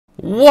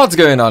What's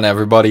going on,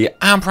 everybody?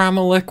 I'm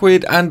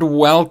Primalliquid and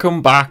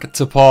welcome back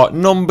to part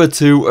number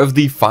 2 of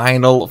the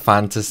Final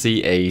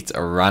Fantasy VIII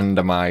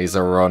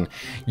Randomizer run.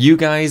 You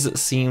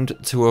guys seemed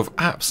to have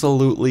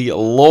absolutely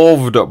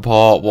loved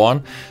part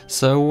 1,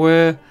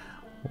 so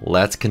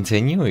let's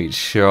continue it,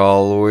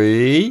 shall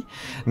we?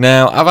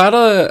 Now, I've had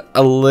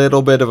a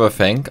little bit of a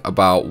think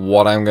about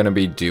what I'm going to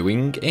be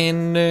doing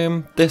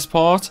in this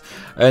part,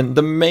 and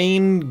the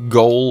main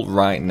goal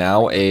right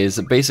now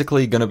is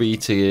basically going to be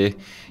to,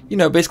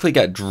 basically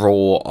get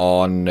draw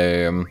on,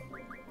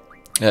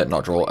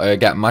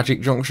 get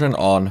Magic Junction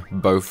on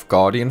both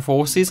Guardian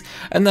Forces,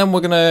 and then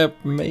we're gonna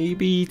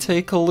maybe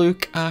take a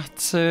look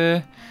at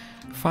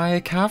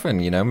Fire Cavern,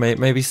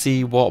 maybe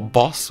see what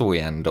boss we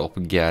end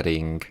up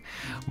getting.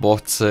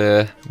 But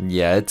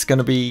yeah, it's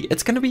gonna be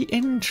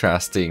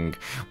interesting.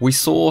 We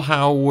saw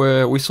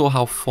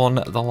how fun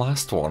the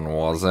last one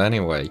was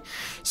anyway.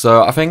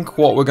 So I think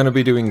what we're gonna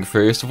be doing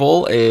first of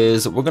all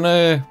is we're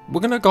gonna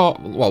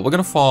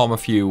farm a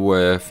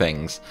few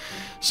things.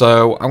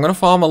 So I'm gonna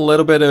farm a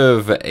little bit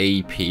of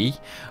AP,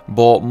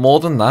 but more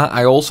than that,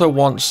 I also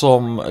want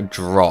some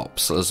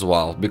drops as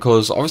well,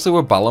 because obviously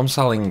we're balance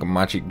selling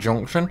Magic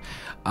Junction.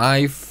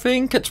 I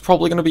think it's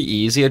probably going to be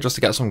easier just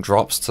to get some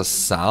drops to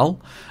sell,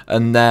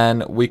 and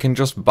then we can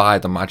just buy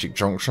the Magic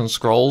Junction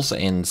scrolls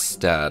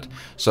instead.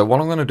 So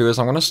what I'm going to do is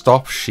I'm going to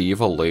stop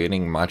Shiva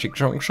learning Magic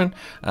Junction,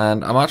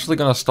 and I'm actually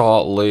going to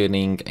start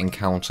learning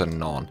Encounter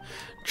None,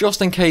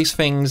 just in case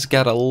things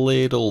get a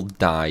little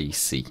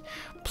dicey.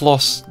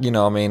 Plus,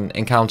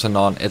 Encounter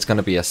None, it's going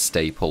to be a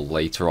staple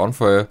later on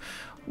for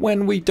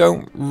when we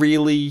don't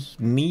really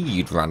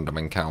need random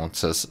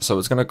encounters, so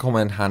it's going to come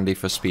in handy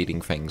for speeding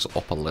things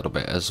up a little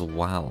bit as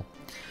well.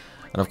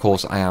 And of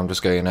course, I am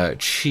just going to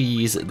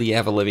cheese the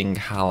ever-living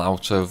hell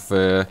out of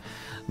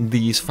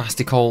these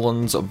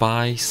Fasticolons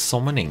by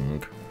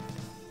summoning.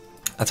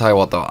 I tell you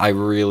what though, I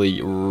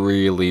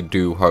really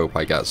do hope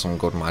I get some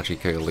good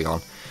magic early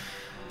on.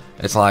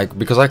 It's like,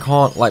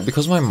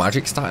 because my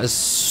magic stat is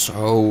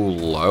so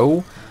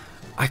low,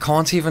 I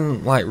can't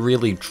even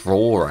really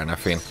draw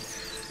anything.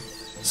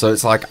 So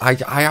it's like,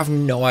 I have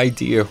no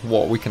idea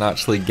what we can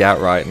actually get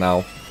right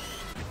now.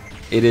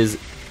 It is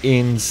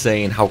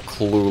insane how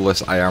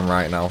clueless I am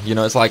right now.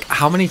 It's like,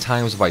 how many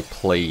times have I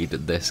played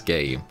this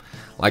game?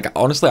 Like,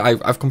 honestly,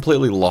 I've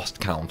completely lost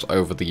count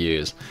over the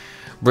years.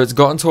 But it's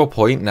gotten to a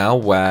point now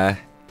where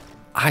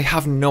I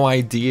have no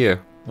idea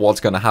what's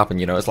going to happen,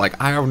 It's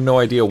like, I have no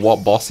idea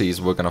what bosses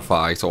we're going to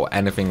fight or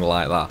anything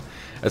like that.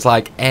 It's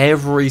like,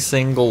 every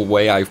single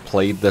way I've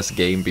played this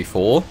game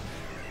before,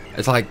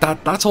 it's like,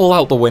 that's all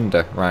out the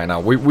window right now.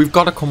 We've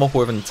got to come up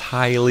with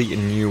entirely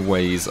new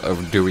ways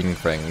of doing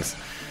things.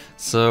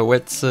 So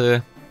it's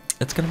going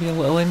to be a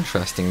little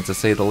interesting, to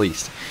say the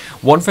least.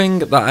 One thing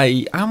that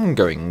I am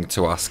going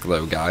to ask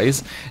though,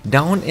 guys,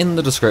 down in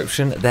the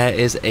description there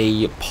is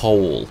a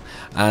poll.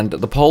 And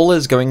the poll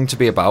is going to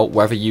be about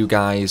whether you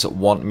guys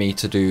want me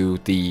to do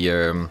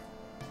the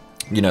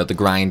the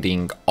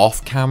grinding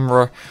off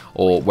camera,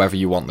 or whether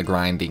you want the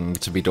grinding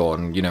to be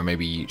done,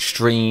 maybe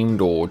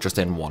streamed or just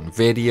in one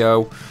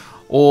video,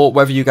 or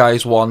whether you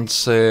guys want,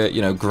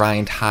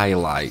 grind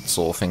highlights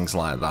or things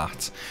like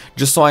that.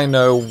 Just so I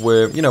know,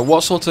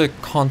 what sort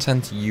of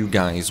content you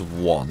guys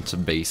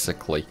want,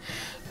 basically.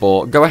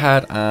 But go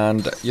ahead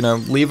and,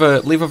 leave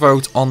a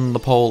vote on the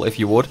poll if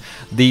you would.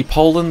 The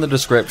poll in the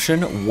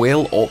description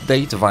will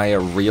update via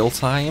real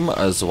time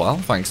as well,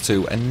 thanks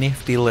to a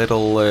nifty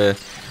little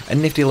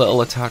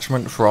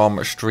attachment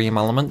from Stream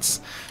Elements.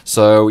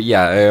 So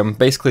yeah,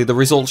 basically the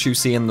results you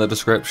see in the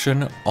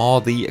description are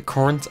the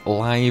current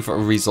live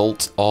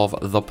result of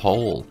the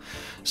poll.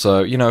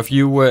 So if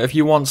you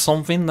want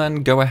something,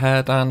 then go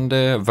ahead and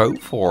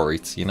vote for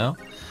it.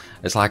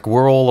 It's like,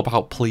 we're all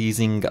about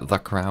pleasing the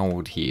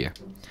crowd here.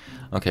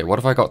 Okay, what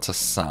have I got to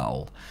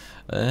sell?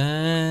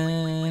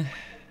 I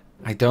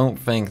don't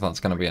think that's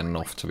going to be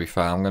enough, to be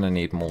fair. I'm going to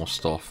need more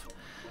stuff.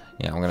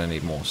 Yeah, I'm going to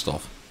need more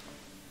stuff.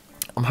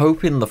 I'm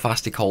hoping the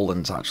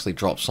Fasticolons actually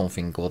drop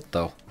something good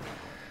though.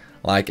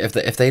 Like,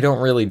 if they don't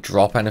really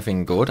drop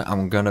anything good,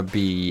 I'm gonna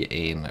be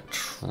in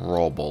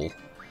trouble.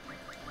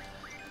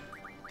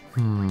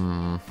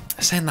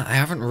 Saying that, I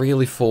haven't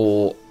really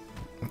fought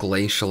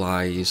Glacial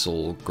Eyes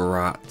or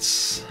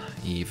Grats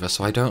either,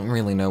 so I don't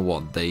really know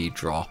what they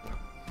drop.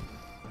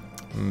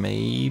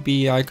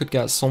 Maybe I could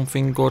get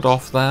something good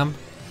off them.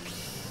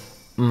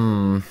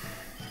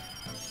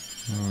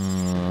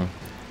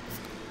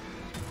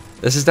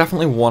 This is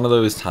definitely one of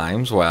those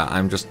times where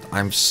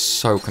I'm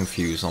so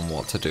confused on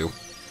what to do.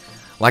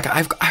 Like,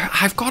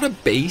 I've got a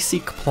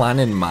basic plan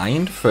in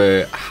mind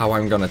for how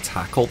I'm gonna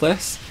tackle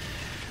this,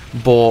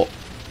 but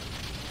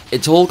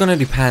it's all gonna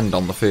depend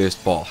on the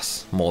first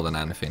boss more than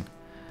anything.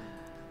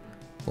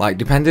 Like,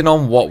 depending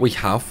on what we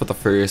have for the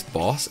first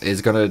boss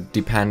is gonna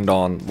depend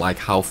on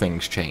how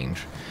things change.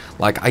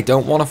 Like, I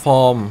don't want to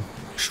farm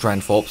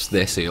strength ups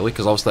this early,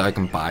 because obviously I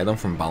can buy them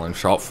from Balance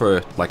Shop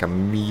for a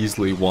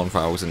measly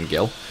 1000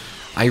 gil.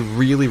 I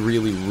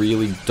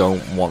really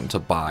don't want to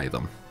buy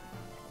them.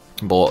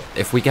 But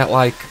if we get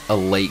a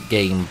late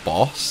game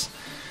boss,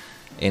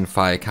 in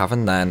Fire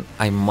Cavern, then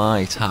I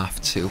might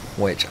have to,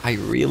 which I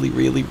really,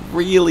 really,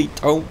 really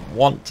don't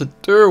want to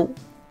do.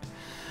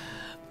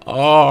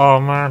 Oh,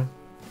 man.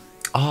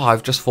 Oh,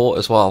 I've just thought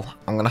as well,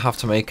 I'm going to have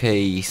to make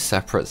a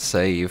separate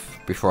save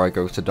before I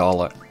go to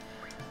Dalit.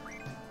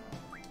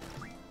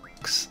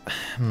 Because,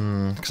 I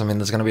mean,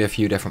 there's going to be a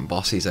few different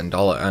bosses in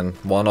Dalit, and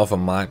one of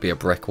them might be a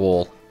brick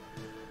wall.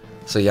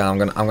 So yeah, I'm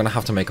gonna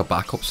have to make a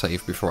backup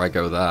save before I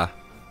go there.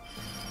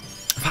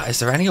 In fact, is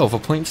there any other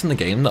points in the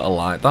game that are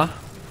like that?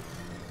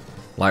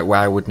 Like where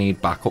I would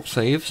need backup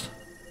saves?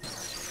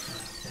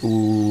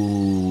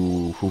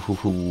 Ooh,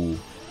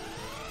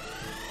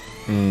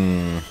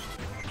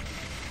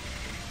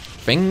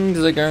 Things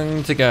are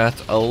going to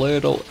get a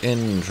little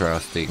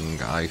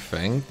interesting, I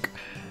think.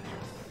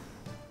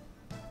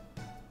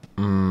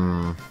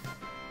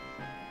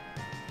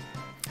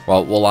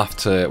 Well, we'll have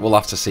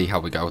to see how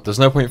we go. There's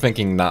no point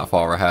thinking that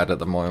far ahead at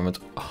the moment.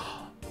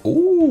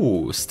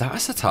 Ooh,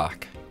 status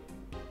attack.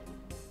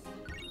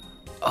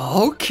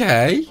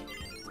 Okay.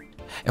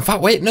 In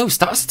fact, wait, no,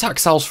 status attack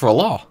sells for a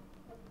lot.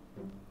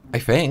 I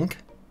think.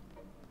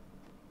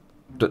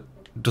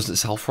 Does it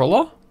sell for a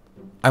lot?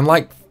 I'm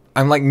like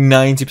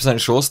 90%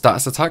 sure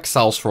status attack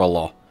sells for a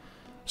lot.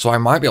 So I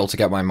might be able to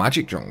get my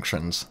magic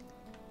junctions.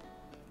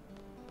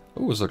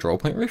 Ooh, was the draw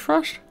point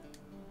refreshed?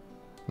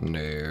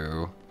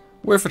 No.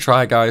 Worth a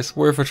try, guys.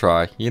 Worth a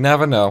try. You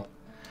never know.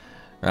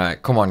 Right,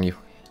 come on, you.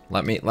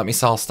 Let me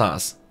sell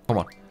status. Come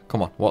on,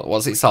 come on.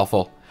 What's it sell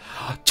for?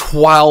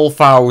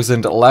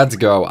 12,000. Let's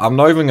go. I'm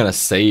not even gonna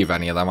save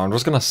any of them. I'm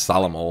just gonna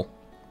sell them all.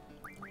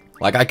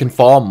 Like I can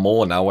farm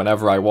more now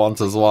whenever I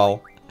want as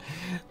well.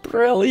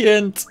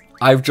 Brilliant.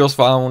 I've just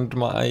found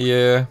my.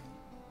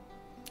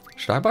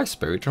 Should I buy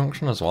Spirit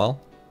Junction as well?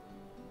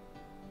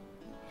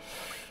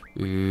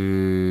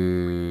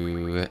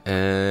 Ooh,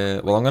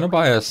 well, I'm going to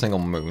buy a single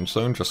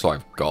Moonstone just so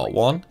I've got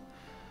one.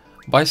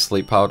 Buy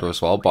Sleep Powder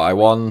as well, but I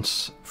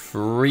want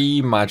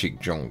 3 Magic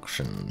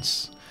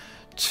Junctions.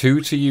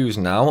 2 to use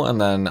now, and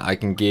then I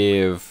can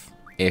give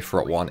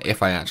Ifrit 1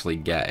 if I actually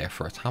get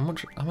Ifrit. How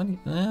many?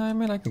 I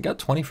mean, I can get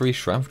 23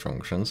 Strength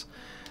Junctions.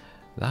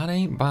 That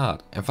ain't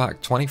bad. In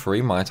fact,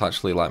 23 might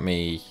actually let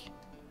me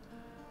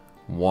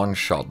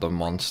one-shot the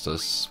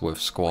monsters with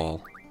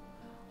Squall.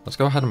 Let's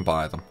go ahead and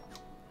buy them.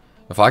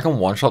 If I can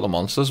one-shot the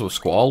monsters with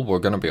Squall, we're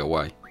going to be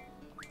away.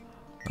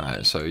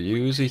 Alright, so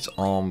use it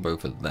on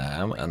both of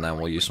them, and then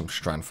we'll use some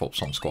strength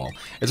ups on Squall.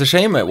 It's a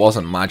shame it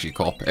wasn't Magic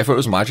Up. If it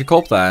was Magic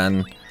Up,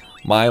 then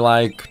my,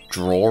 like,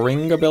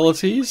 drawing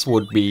abilities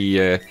would be,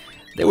 they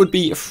would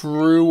be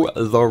through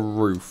the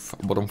roof.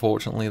 But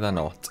unfortunately, they're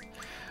not.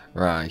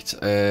 Right,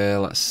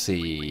 let's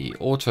see.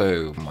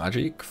 Auto,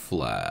 Magic,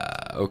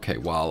 Flare. Okay,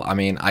 well, I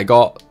mean, I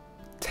got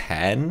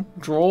 10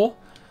 draw,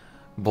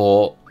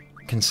 but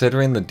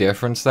considering the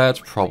difference there,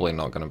 it's probably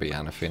not going to be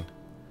anything.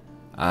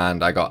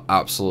 And I got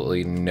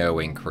absolutely no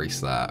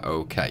increase there.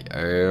 Okay,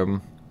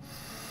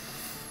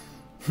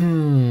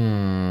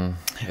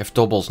 if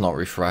double's not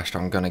refreshed,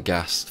 I'm going to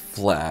guess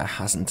Flare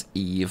hasn't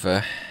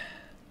either.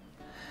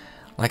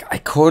 Like, I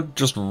could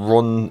just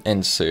run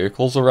in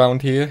circles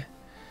around here,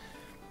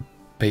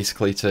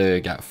 basically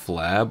to get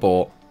Flare,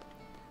 but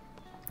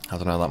I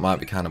don't know, that might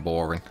be kind of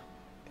boring.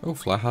 Oh,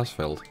 Flare has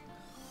filled.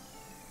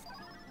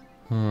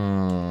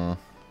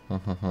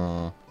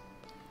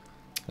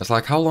 It's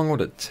like, how long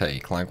would it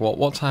take? Like,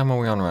 what time are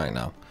we on right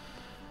now?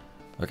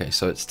 Okay,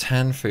 so it's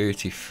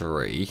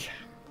 10:33.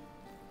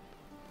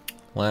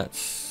 Let's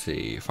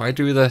see. If I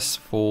do this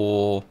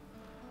for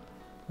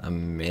a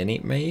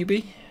minute,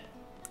 maybe?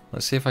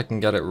 Let's see if I can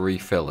get it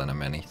refill in a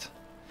minute.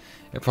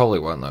 It probably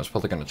won't, though. It's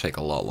probably going to take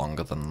a lot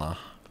longer than that.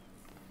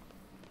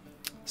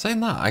 Saying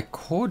that, I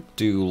could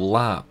do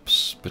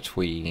laps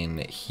between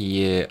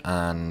here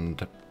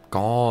and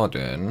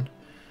Garden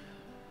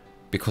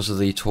because of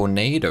the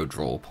tornado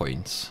draw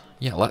points.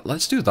 Yeah,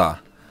 let's do that.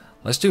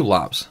 Let's do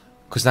laps.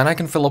 Because then I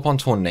can fill up on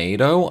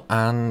tornado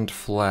and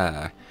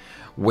flare.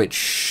 Which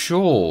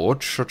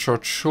should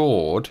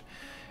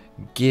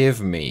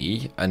give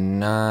me a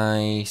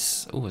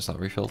nice... Oh, is that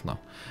refilled now?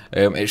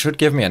 It should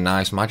give me a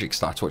nice magic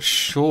stat, which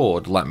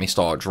should let me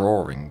start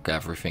drawing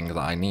everything that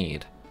I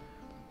need.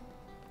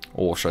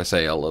 Or should I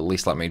say, it'll at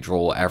least let me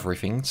draw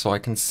everything so I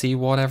can see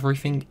what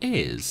everything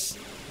is.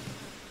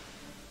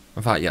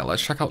 In fact, yeah,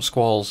 let's check out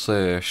Squall's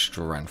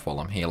strength while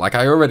I'm here. Like,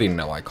 I already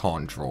know I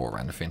can't draw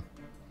anything.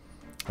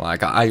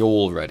 Like, I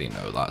already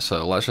know that,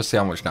 so let's just see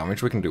how much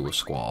damage we can do with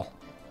Squall.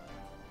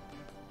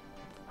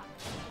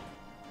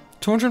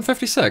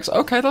 256.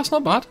 Okay, that's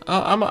not bad.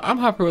 I'm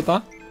happy with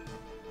that.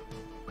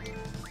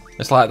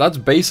 It's like, that's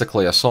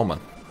basically a summon.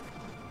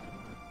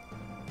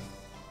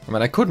 I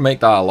mean, I could make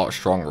that a lot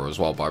stronger as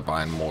well by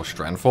buying more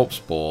strength ups,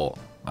 but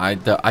I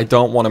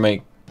don't want to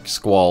make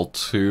Squall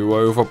too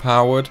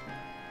overpowered.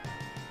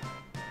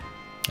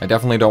 I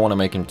definitely don't want to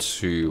make him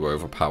too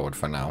overpowered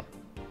for now.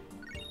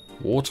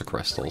 Water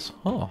crystals.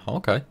 Oh,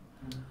 okay.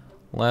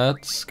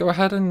 Let's go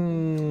ahead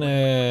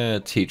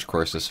and teach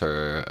Croesus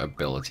her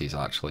abilities,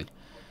 actually.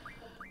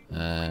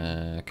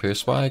 Curse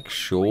Spike,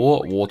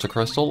 sure. Water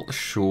Crystal,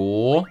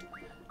 sure.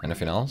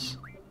 Anything else?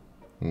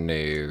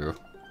 No.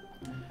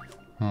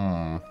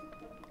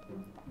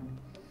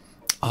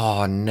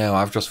 Oh no,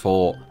 I've just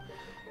thought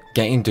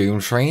getting Doom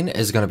Train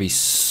is going to be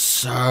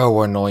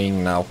so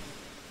annoying now.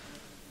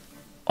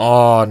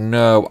 Oh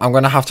no, I'm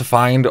going to have to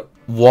find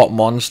what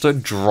monster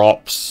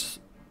drops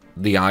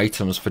the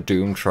items for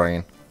Doom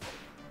Train.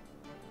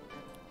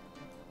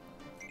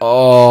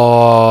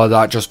 Oh,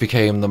 that just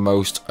became the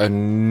most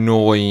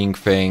annoying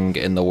thing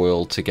in the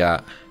world to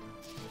get.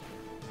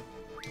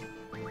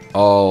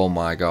 Oh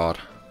my god.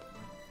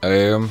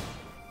 Oh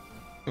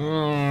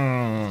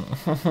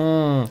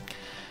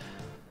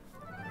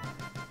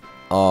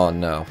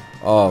no.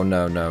 Oh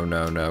no, no,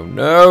 no, no,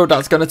 no.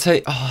 That's gonna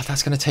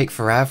take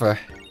forever.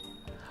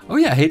 Oh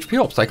yeah,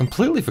 HP ups. I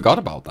completely forgot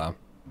about that.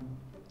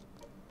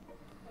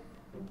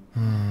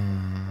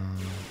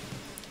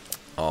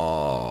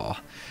 Oh.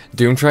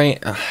 Doom Train.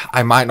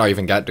 I might not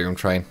even get Doom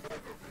Train.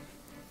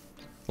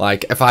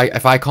 Like, if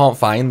I can't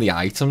find the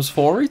items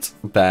for it,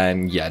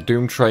 then yeah,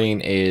 Doom Train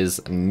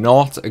is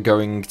not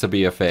going to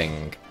be a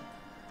thing.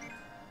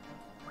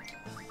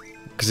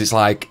 Because it's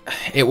like,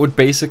 it would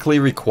basically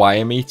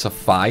require me to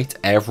fight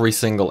every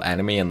single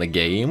enemy in the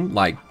game,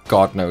 like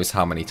God knows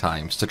how many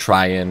times, to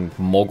try and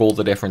mug all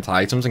the different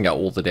items and get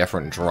all the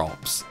different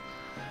drops.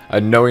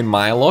 And knowing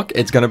my luck,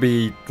 it's going to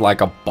be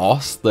like a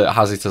boss that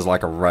has it as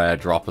like a rare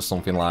drop or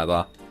something like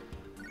that.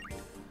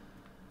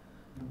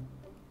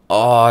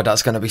 Oh,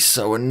 that's going to be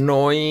so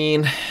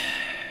annoying.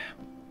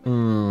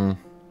 I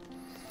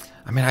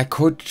mean, I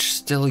could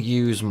still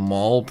use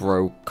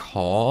Marlboro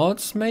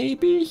cards,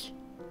 maybe?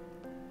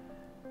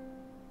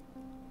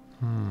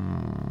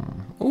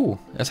 Ooh,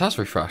 it has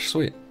refreshed.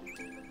 Sweet.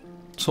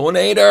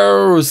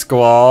 Tornadoes!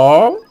 Go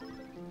on!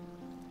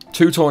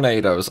 2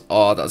 tornadoes.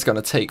 Oh, that's going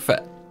to take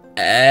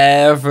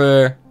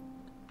forever.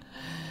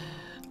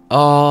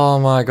 Oh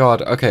my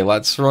god. Okay,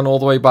 let's run all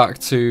the way back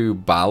to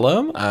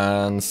Balam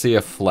and see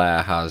if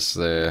Flare has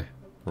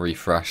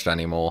refreshed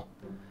anymore.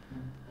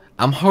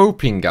 I'm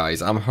hoping,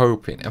 guys. I'm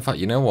hoping. In fact,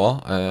 you know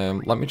what?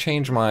 Let me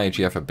change my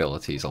GF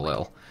abilities a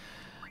little.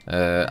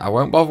 I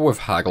won't bother with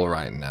Haggle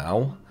right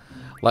now.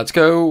 Let's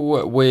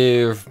go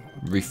with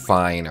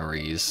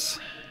Refineries.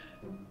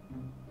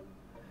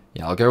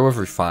 Yeah, I'll go with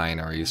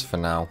Refineries for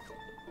now.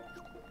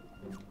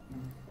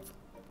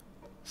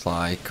 It's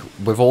like,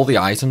 with all the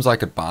items I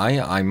could buy,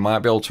 I might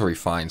be able to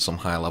refine some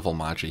high-level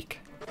magic.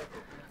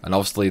 And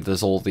obviously,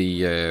 there's all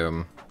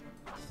the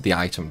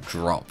item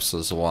drops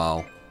as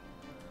well.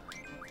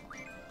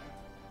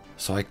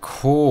 So I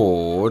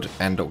could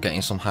end up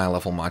getting some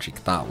high-level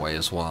magic that way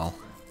as well.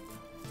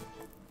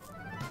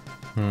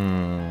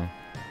 Right,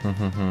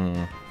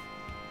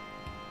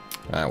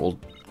 we'll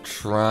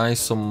try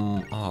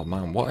some... Oh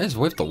man, what is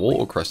with the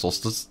water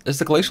crystals? Is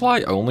the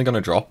Glacialite only going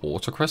to drop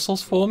water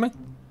crystals for me?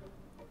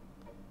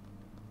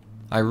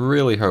 I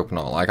really hope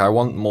not. Like, I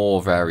want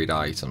more varied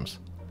items.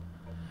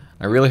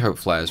 I really hope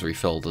Flare's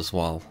refilled as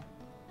well.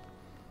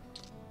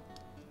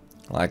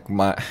 Like,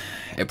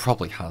 it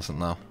probably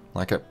hasn't, though.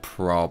 Like, it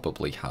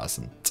probably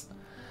hasn't.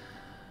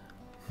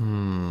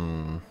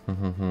 Come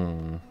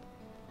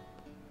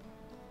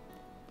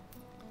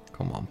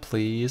on,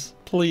 please.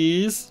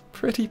 Please.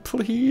 Pretty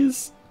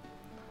please.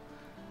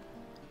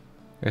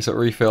 Is it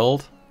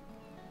refilled?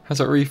 Has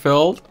it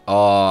refilled?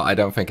 Oh, I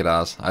don't think it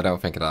has. I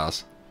don't think it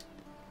has.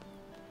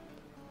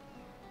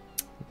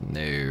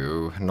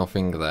 No,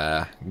 nothing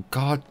there.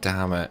 God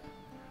damn it.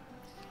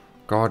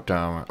 God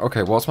damn it.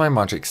 Okay, what's my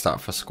magic stat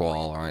for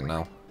Squall right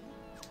now?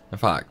 In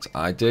fact,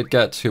 I did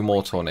get 2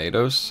 more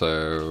tornadoes,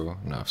 so...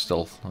 No,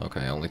 still...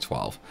 Okay, only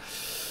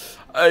 12.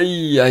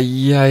 Ay,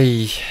 ay,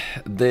 ay.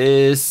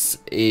 This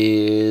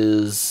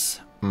is...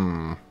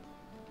 And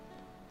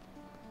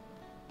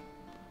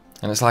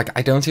it's like,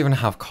 I don't even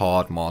have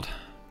card mod.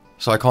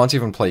 So I can't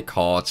even play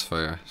cards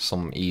for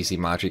some easy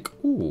magic.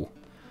 Ooh.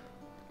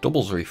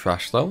 Doubles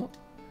refresh, though.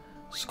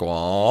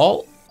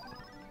 Squall.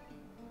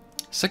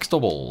 6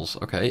 doubles.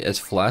 Okay, is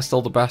Flare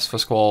still the best for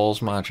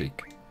Squall's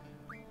magic?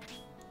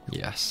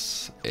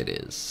 Yes, it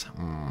is.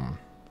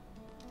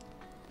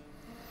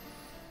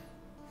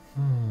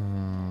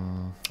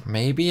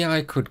 Maybe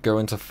I could go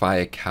into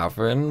Fire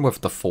Cavern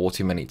with the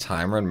 40-minute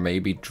timer and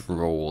maybe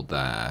draw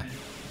there.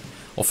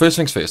 Well, first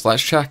things first,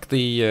 let's check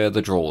the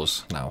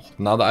draws now.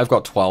 Now that I've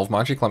got 12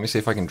 magic, let me see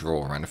if I can draw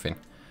or anything.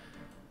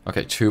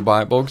 Okay, 2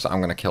 bite bugs. I'm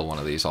going to kill one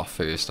of these off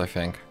first, I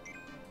think.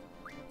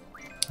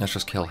 Let's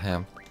just kill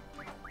him.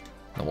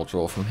 Then we'll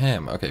draw from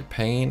him. Okay,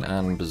 Pain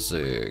and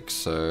Berserk.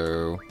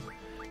 So,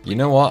 you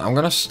know what? I'm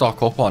going to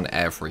stock up on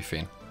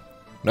everything.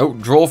 No,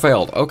 draw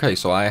failed. Okay,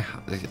 so I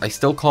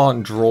still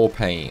can't draw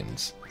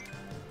Pains.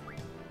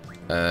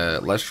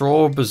 Let's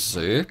draw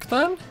Berserk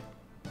then?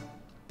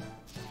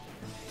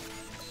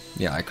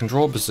 Yeah, I can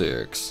draw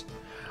Berserks.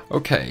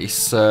 Okay,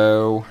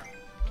 so...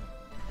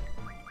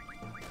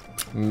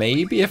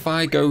 maybe if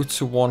I go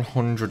to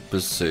 100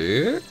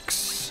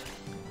 Berserks...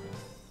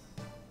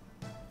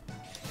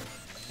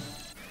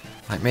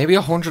 like, maybe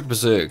 100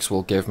 Berserks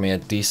will give me a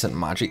decent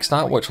magic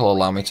stat, which will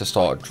allow me to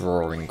start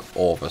drawing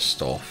other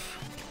stuff.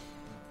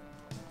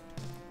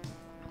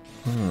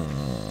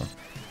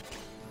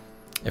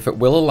 If it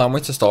will allow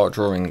me to start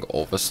drawing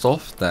other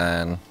stuff,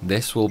 then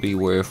this will be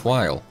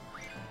worthwhile.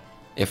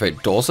 If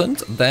it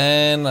doesn't,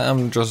 then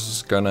I'm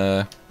just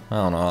gonna, I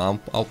don't know,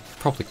 I'll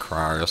probably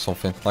cry or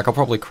something. Like, I'll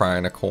probably cry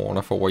in a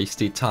corner for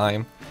wasted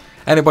time.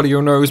 Anybody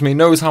who knows me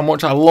knows how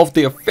much I love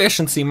the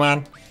efficiency,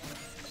 man.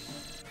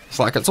 It's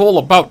like, it's all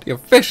about the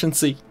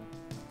efficiency.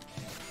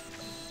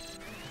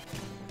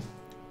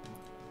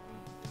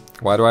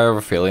 Why do I have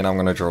a feeling I'm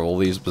gonna draw all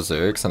these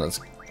berserks and it's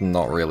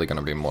not really going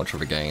to be much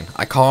of a gain?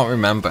 I can't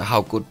remember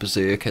how good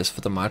Berserk is for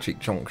the Magic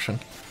Junction.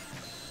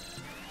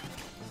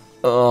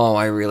 Oh,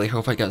 I really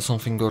hope I get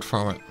something good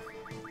from it.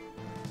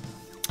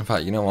 In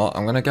fact, you know what?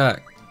 I'm going to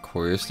get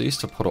Quersties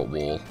to put up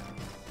wall.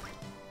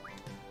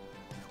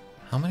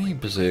 How many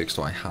Berserks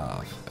do I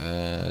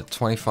have?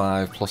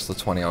 25 plus the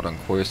 20 odd on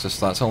Quersties,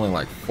 so that's only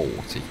like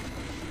 40.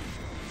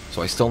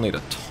 So I still need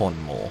a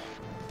ton more.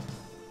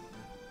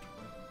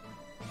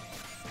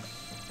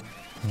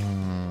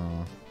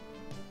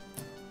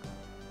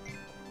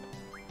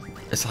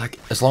 It's like,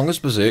 as long as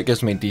Berserk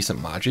gives me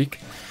decent magic,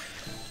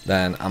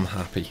 then I'm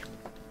happy.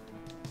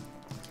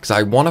 Because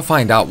I want to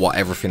find out what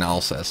everything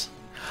else is.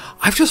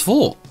 I've just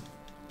thought,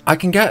 I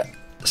can get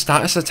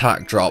status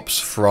attack drops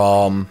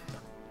from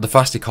the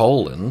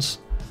Fasticolans,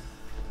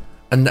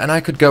 and then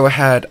I could go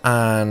ahead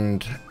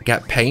and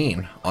get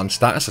pain on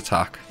status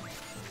attack.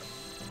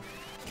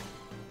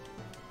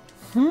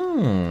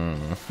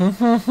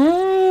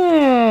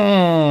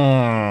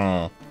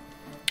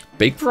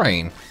 Big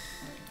brain.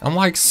 I'm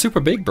like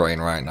super big brain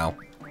right now.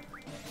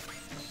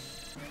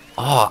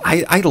 Oh,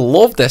 I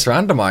love this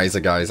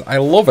randomizer, guys. I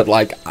love it.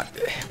 Like,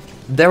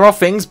 there are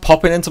things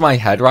popping into my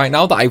head right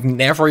now that I've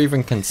never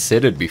even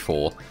considered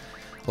before.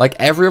 Like,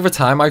 every other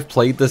time I've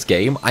played this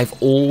game, I've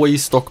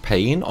always stuck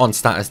pain on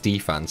status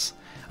defense.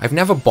 I've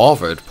never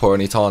bothered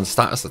putting it on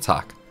status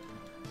attack.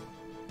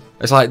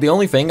 It's like, the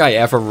only thing I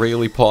ever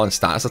really put on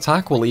status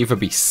attack will either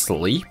be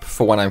sleep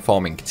for when I'm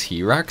farming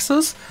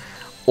T-Rexes,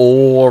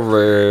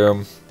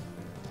 or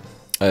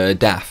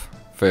death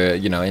for,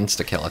 you know,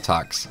 insta-kill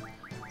attacks.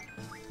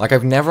 Like,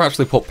 I've never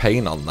actually put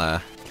pain on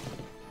there.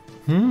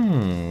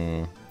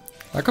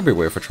 That could be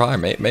worth a try,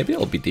 mate. Maybe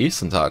it'll be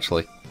decent,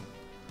 actually.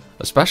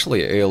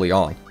 Especially early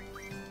on.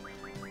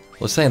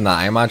 Well, saying that,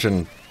 I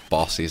imagine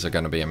bosses are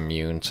going to be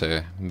immune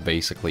to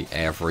basically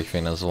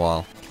everything as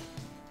well.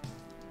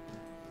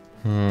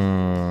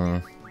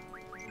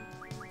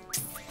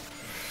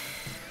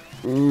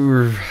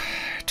 Ooh,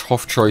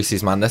 tough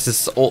choices, man. This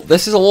is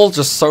all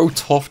just so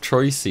tough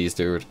choices,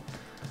 dude.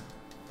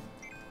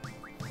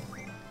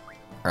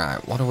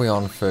 Right, what are we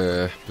on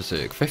for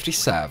Berserk?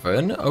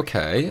 57.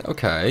 Okay,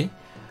 okay.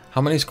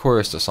 How many is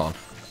Queristus on?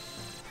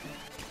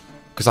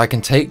 Because I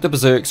can take the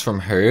Berserks from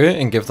her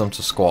and give them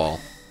to Squall.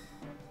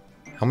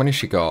 How many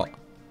she got?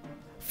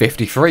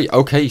 53.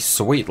 Okay,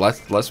 sweet.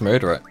 Let's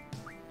murder it.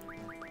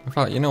 In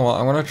fact, you know what?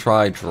 I'm gonna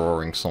try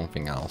drawing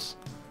something else.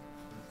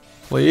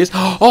 Please.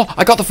 Oh,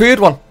 I got the third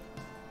one.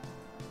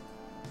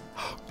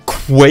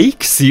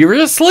 Quake?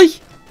 Seriously?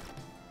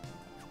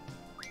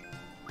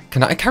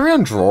 Can I carry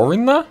on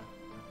drawing that?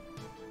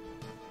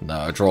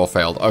 No, draw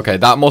failed. Okay,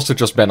 that must have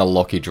just been a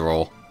lucky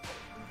draw.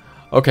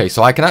 Okay,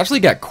 so I can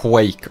actually get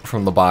Quake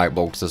from the bite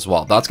bugs as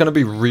well. That's going to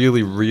be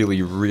really,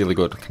 really, really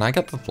good. Can I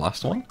get the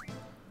last one?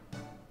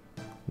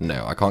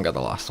 No, I can't get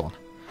the last one.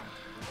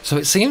 So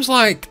it seems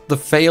like the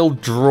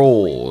failed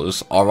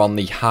draws are on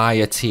the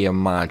higher tier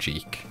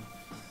magic.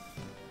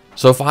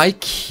 So if I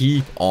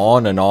keep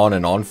on and on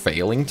and on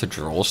failing to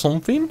draw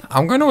something,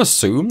 I'm going to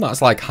assume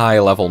that's like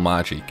higher level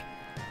magic.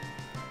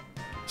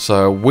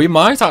 So we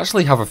might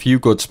actually have a few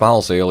good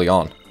spells early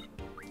on.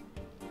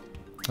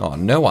 Oh,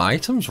 no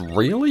items?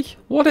 Really?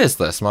 What is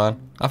this,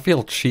 man? I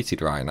feel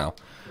cheated right now.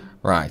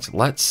 Right,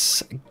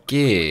 let's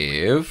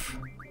give...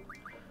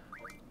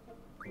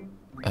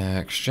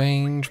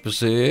 exchange,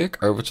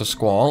 Berserk, over to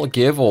Squall,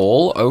 give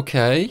all,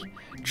 okay.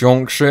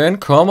 Junction,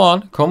 come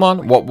on, come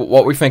on. What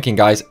are we thinking,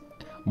 guys?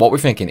 What are we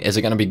thinking? Is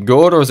it going to be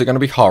good or is it going to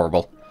be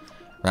horrible?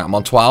 Right, I'm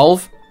on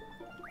 12.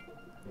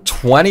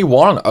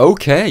 21,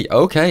 okay,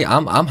 okay,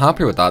 I'm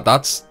happy with that.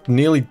 That's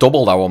nearly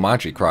doubled our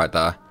magic right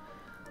there.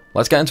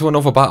 Let's get into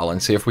another battle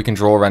and see if we can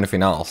draw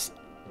anything else.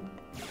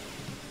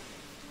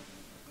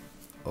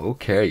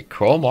 Okay,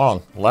 come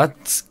on,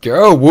 let's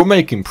go. We're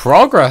making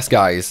progress,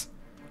 guys.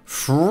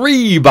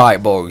 3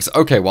 bite bugs.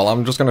 Okay, well,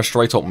 I'm just gonna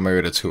straight up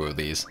murder 2 of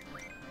these.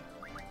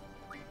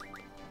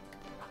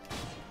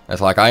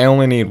 It's like, I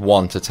only need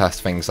 1 to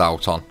test things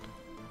out on.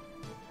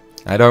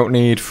 I don't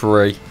need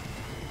 3.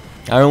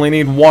 I only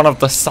need 1 of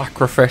the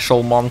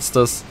sacrificial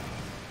monsters.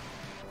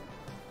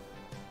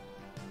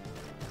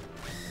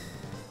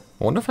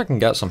 I wonder if I can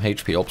get some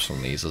HP ups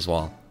from these as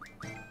well.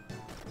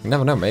 You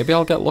never know, maybe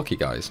I'll get lucky,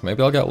 guys.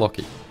 Maybe I'll get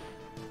lucky.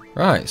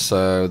 Right,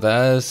 so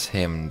there's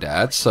him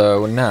dead.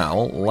 So now,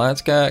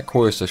 let's get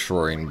Quersa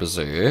Shrine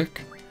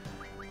Berserk.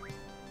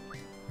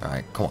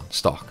 Alright, come on,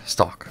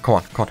 stock, come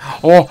on, come on.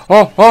 Oh,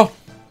 oh, oh!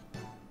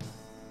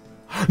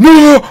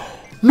 No!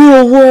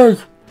 No way!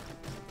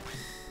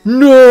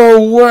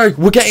 No way!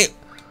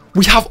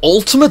 We have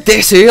ultimate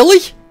this early?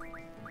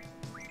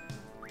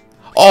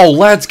 Oh,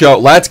 let's go,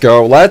 let's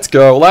go, let's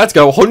go, let's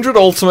go. 100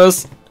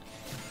 ultimas.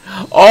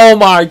 Oh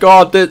my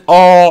god,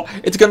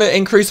 it's gonna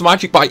increase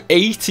magic by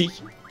 80.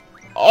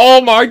 Oh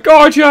my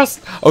god,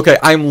 yes. Okay,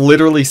 I'm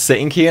literally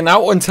sitting here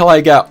now until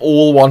I get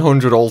all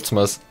 100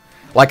 ultimas.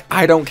 Like,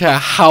 I don't care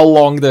how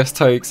long this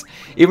takes.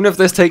 Even if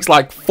this takes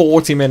like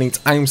 40 minutes,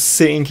 I'm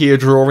sitting here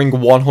drawing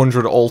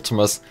 100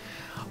 ultimas.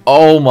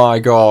 Oh my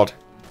god.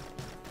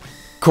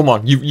 Come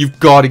on, you've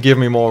got to give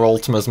me more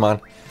ultimas, man.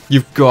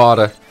 You've got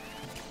to.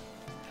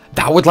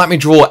 That would let me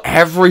draw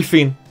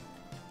everything.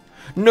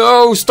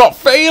 No, stop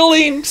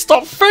failing!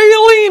 Stop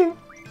failing!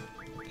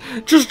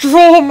 Just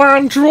draw,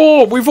 man,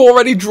 draw! We've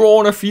already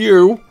drawn a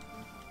few.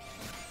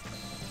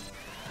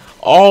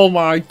 Oh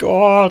my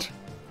god.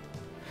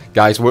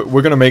 Guys, we're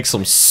going to make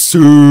some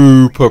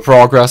super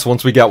progress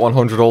once we get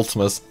 100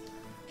 ultimas.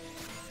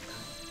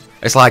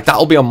 It's like,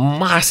 that'll be a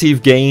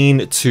massive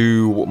gain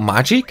to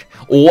magic.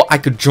 Or I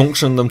could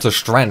junction them to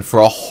strength for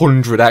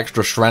 100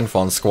 extra strength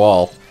on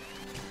Squall.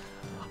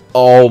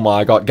 Oh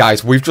my god,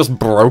 guys, we've just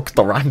broke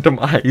the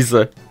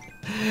randomizer.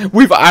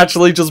 We've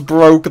actually just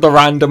broke the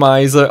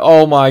randomizer.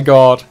 Oh my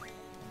god.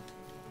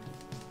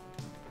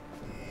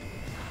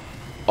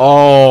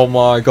 Oh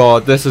my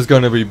god, this is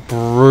going to be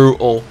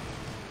brutal.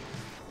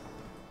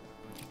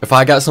 If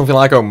I get something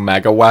like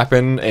Omega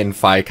Weapon in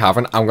Fire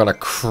Cavern, I'm going to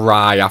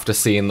cry after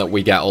seeing that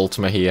we get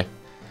Ultima here.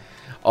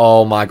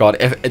 Oh my god,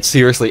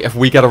 seriously, if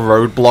we get a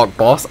roadblock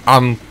boss,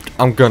 I'm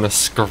going to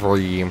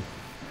scream.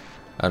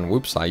 And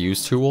whoops, I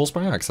used 2 walls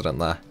by accident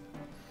there.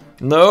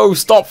 No,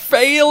 stop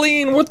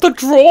failing with the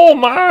draw,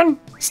 man!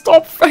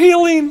 Stop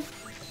failing!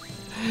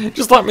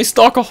 Just let me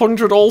stock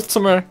 100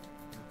 Ultima.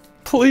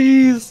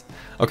 Please.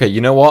 Okay,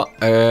 you know what?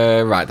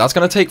 Right, that's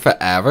going to take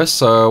forever,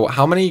 so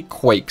how many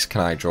Quakes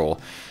can I draw?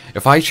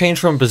 If I change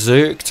from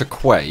Berserk to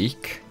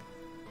Quake...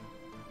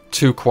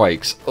 2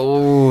 Quakes.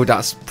 Oh,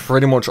 that's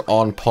pretty much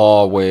on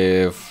par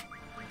with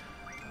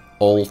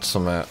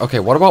Ultima. Okay,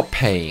 what about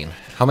Pain?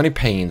 How many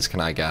Pains can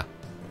I get?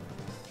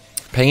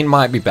 Pain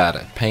might be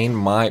better. Pain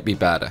might be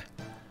better.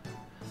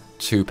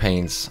 2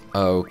 Pains.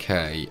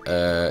 Okay.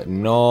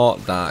 Not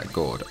that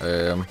good.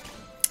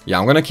 Yeah,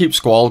 I'm going to keep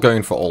Squall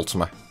going for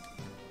Ultima.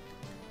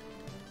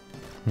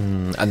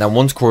 And then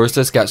once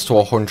Chorustus gets to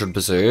 100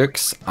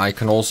 Berserks, I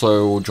can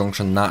also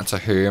junction that to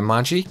her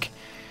magic.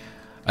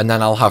 And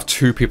then I'll have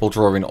 2 people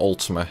drawing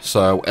Ultima.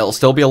 So it'll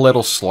still be a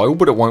little slow,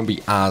 but it won't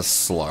be as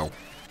slow.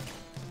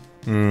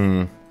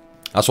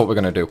 That's what we're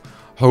going to do.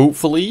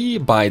 Hopefully,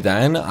 by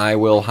then, I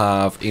will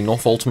have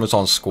enough Ultimates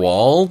on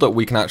Squall that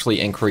we can actually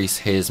increase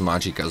his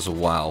magic as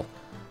well.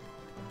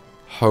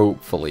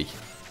 Hopefully.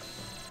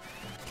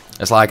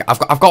 It's like,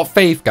 I've got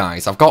faith,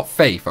 guys. I've got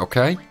faith,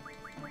 okay?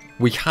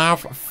 We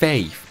have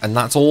faith, and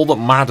that's all that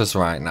matters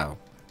right now.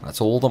 That's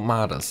all that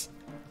matters.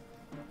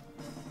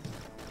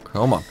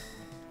 Come on.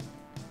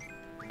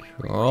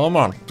 Come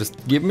on.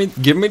 Just give me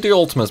the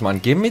Ultimas, man.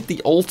 Give me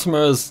the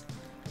Ultimas.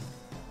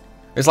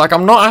 It's like,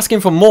 I'm not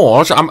asking for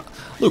more.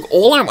 Look,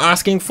 all I'm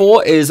asking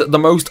for is the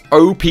most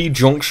OP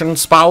junction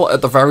spell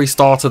at the very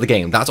start of the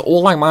game. That's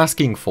all I'm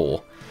asking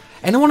for.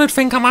 Anyone would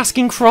think I'm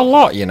asking for a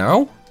lot, you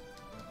know?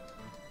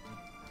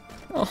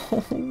 Oh,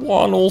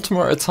 1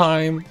 Ultima at a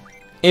time.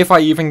 If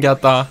I even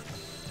get that.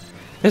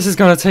 This is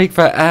gonna take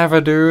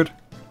forever, dude.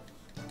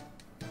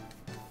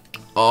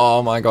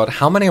 Oh my god,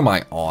 how many am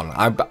I on?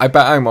 I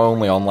bet I'm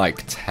only on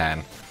like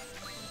 10.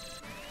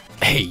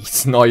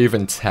 8, not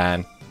even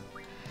 10.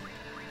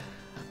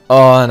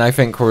 Oh, and I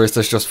think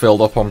Chorustus just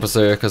filled up on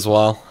Berserk as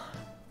well.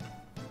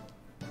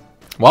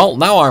 Well,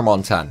 now I'm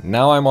on 10.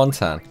 Now I'm on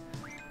 10.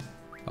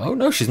 Oh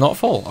no, she's not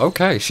full.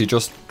 Okay, she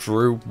just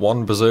drew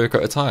 1 Berserk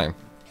at a time.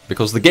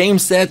 Because the game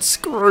said,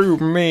 screw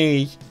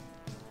me.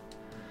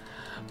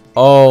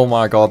 Oh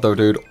my god though,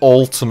 dude.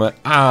 Ultimate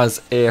as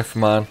if,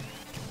 man.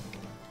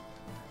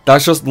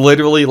 That's just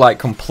literally like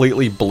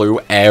completely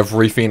blew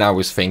everything I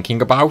was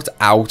thinking about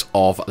out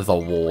of the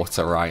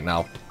water right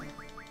now.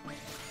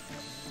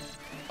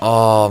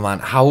 Oh man,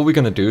 how are we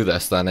going to do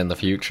this then in the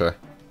future?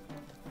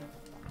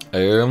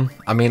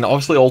 I mean,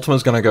 obviously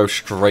Ultima's going to go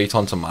straight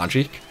onto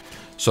magic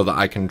so that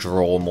I can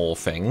draw more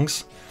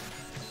things.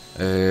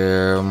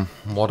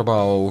 What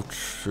about...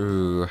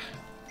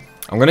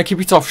 I'm going to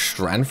keep it off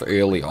strength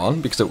early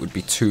on because it would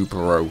be too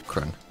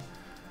broken.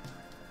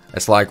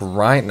 It's like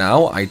right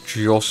now I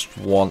just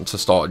want to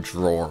start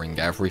drawing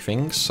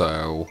everything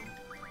so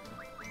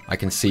I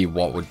can see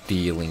what we're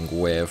dealing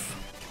with.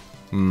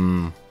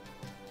 I'm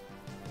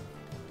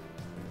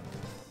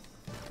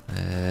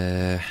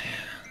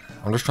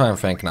just trying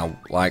to think now.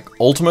 Like,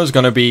 Ultima's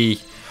gonna be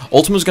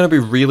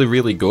really,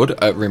 really good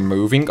at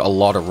removing a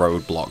lot of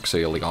roadblocks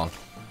early on.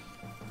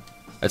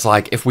 It's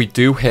like, if we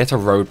do hit a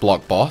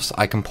roadblock boss,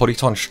 I can put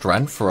it on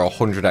strength for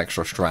 100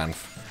 extra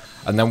strength.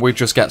 And then we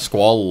just get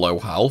Squall low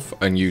health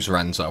and use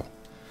Renzo.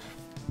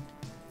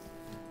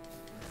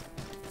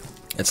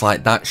 It's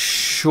like, that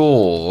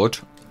should...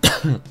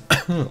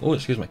 oh,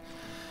 excuse me.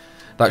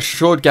 That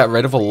should get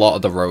rid of a lot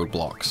of the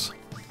roadblocks.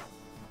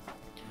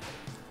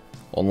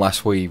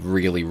 Unless we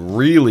really,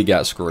 really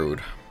get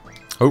screwed.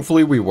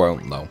 Hopefully we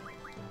won't, though.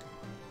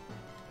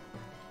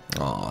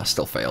 Oh, I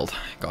still failed.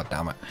 God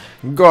damn it.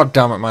 God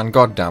damn it, man.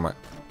 God damn it.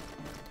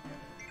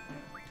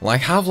 Well, I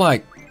have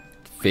like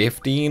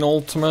 15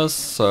 Ultimas,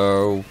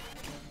 so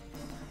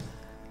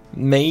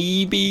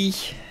maybe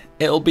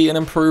it'll be an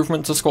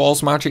improvement to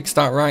Squall's magic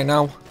stat right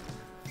now.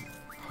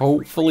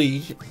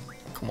 Hopefully.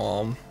 Come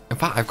on. In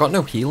fact, I've got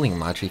no healing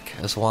magic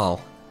as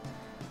well.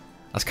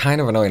 That's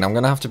kind of annoying. I'm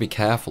going to have to be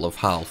careful of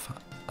health.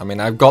 I mean,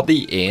 I've got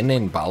the inn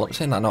in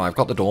balancing. I know, I've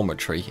got the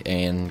dormitory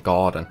in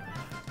garden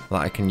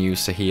that I can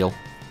use to heal.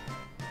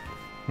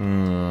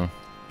 I've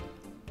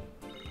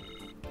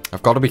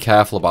got to be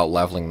careful about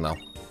leveling though.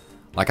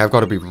 Like, I've got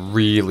to be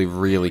really,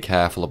 really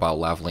careful about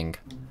leveling.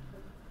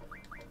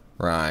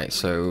 Right,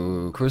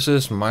 so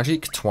Chris's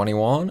Magic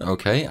 21.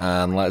 Okay,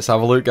 and let's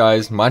have a look,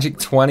 guys. Magic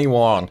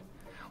 21.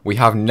 We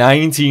have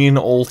 19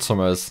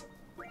 Ultimas.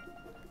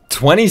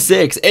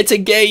 26. It's a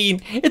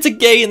gain. It's a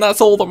gain.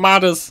 That's all that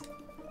matters.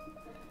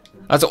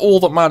 That's all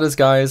that matters,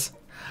 guys.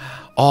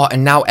 Oh,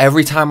 and now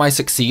every time I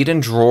succeed in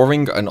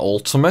drawing an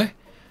Ultima,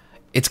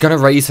 it's going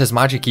to raise his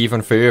magic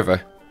even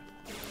further.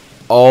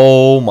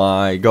 Oh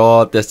my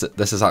god. This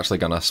is actually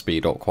going to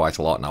speed up quite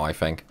a lot now, I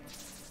think.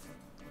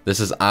 This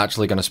is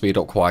actually going to speed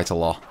up quite a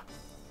lot.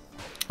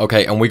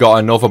 Okay, and we got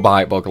another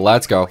bite bug.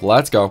 Let's go.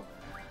 Let's go.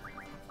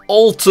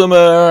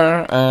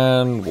 Ultima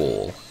and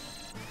wall.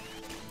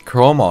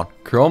 Come on.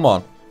 Come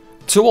on.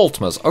 2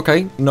 Ultimas.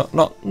 Okay,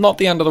 not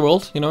the end of the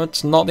world. You know,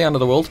 it's not the end of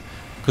the world.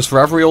 Because for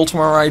every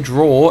Ultima I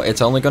draw,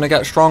 it's only going to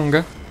get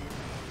stronger.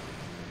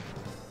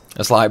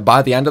 It's like,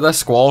 by the end of this,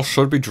 Squall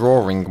should be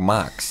drawing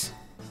max.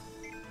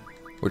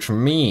 Which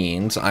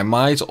means I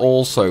might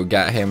also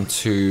get him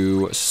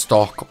to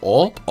stock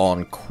up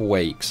on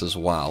Quakes as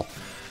well.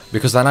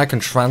 Because then I can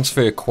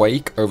transfer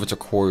Quake over to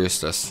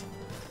Quirtus.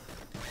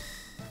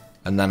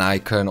 And then I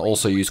can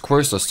also use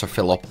Quirtus to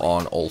fill up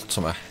on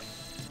Ultima.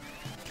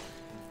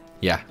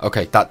 Yeah,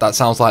 okay, that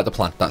sounds like the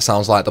plan. That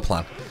sounds like the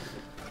plan.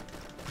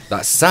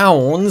 That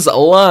sounds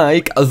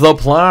like the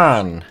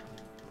plan.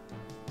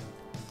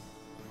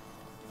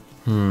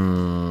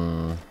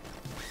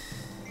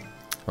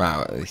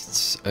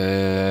 Right,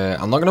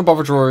 I'm not going to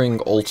bother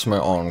drawing Ultima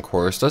on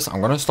Quirtus. I'm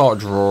going to start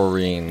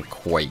drawing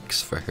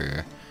Quakes for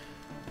her.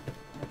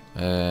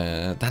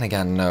 Then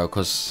again, no,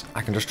 because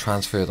I can just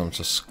transfer them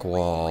to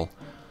Squall.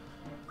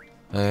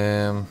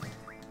 Yeah,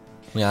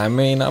 I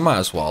mean, I might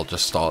as well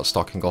just start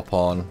stocking up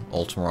on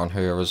Ultima on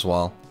her as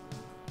well.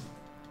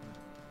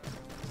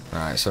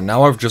 Right, so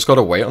now I've just got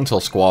to wait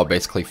until Squall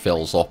basically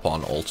fills up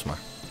on Ultima.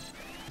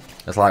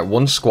 It's like,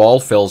 once Squall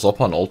fills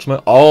up on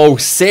Ultima... Oh,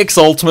 6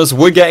 Ultimas!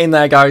 We're getting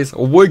there, guys!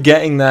 We're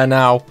getting there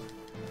now!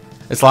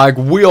 It's like,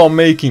 we are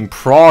making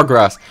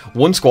progress!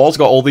 Once Squall's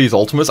got all these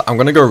Ultimas, I'm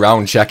gonna go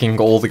around checking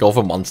all the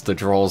other monster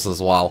draws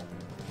as well.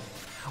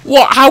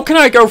 What? How can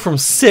I go from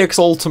 6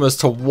 Ultimas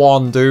to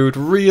 1, dude?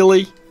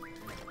 Really?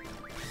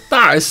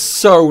 That is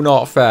so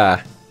not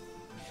fair.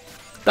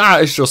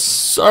 That is just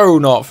so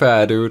not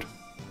fair, dude.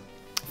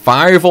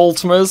 5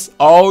 Ultimas.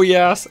 Oh,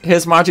 yes.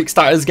 His magic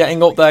stat is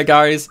getting up there,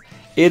 guys.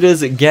 It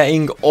is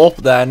getting up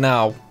there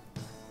now.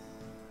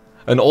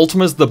 And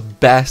Ultima's the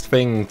best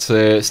thing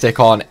to stick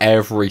on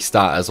every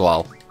stat as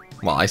well.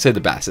 Well, I say the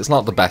best. It's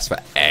not the best for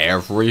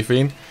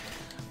everything.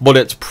 But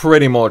it's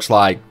pretty much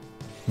like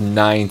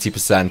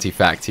 90%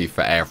 effective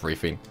for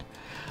everything.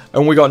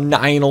 And we got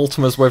 9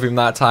 Ultimas with him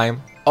that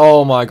time.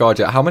 Oh my god,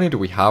 yeah. How many do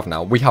we have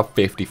now? We have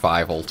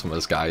 55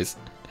 Ultimas, guys.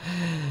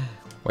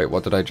 Wait,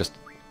 what did I just...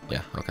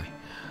 Yeah, okay.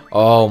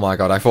 Oh my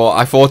god, I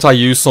thought I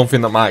used something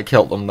that might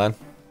kill them then.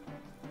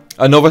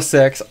 Another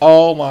 6.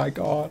 Oh my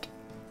god.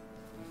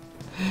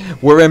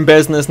 We're in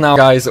business now,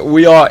 guys.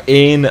 We are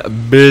in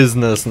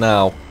business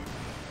now.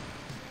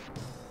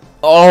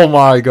 Oh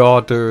my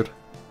god, dude.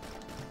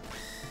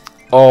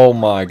 Oh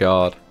my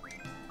god.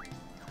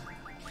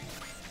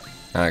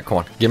 Alright, come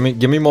on. Give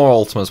me more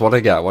Ultimas. What do I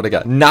get? What do I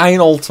get? 9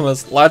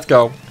 Ultimas. Let's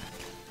go.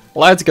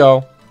 Let's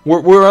go.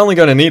 We're only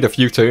going to need a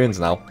few turns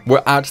now.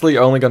 We're actually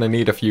only going to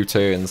need a few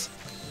turns.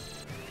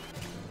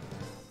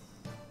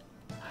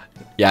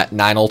 Yeah,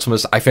 9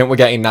 Ultimas. I think we're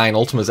getting 9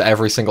 Ultimas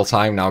every single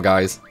time now,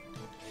 guys.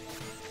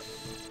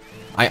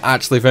 I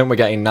actually think we're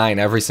getting 9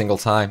 every single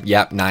time.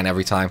 Yep, 9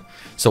 every time.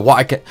 So what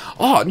I can...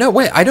 Oh, no,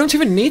 wait. I don't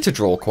even need to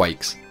draw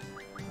Quakes.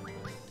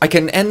 I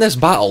can end this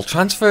battle,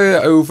 transfer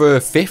over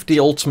 50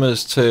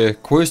 Ultimas to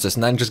Quirtus,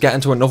 and then just get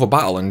into another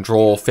battle and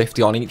draw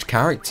 50 on each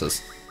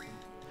characters.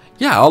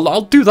 Yeah,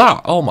 I'll do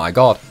that. Oh my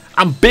god.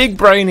 I'm big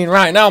braining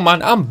right now,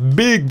 man. I'm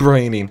big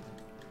braining.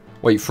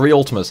 Wait, 3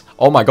 Ultimas.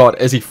 Oh my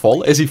god, is he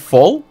full? Is he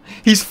full?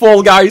 He's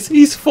full, guys.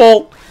 He's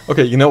full.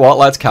 Okay, you know what?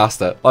 Let's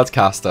cast it. Let's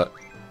cast it.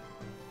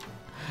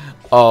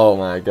 Oh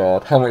my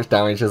god. How much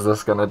damage is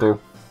this gonna do?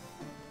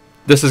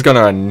 This is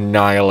gonna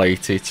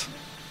annihilate it.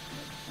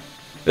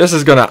 This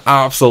is gonna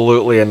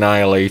absolutely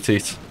annihilate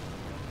it.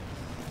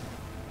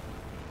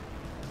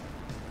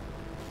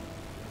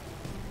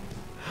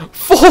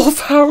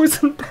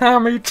 $4,000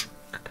 damage.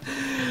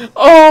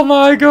 Oh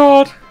my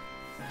god.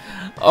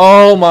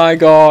 Oh my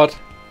god.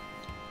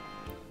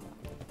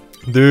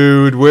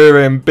 Dude,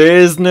 we're in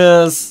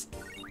business.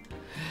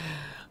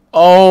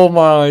 Oh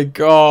my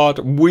god.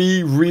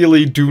 We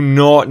really do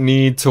not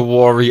need to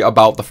worry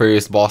about the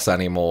first boss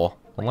anymore.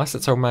 Unless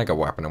it's Omega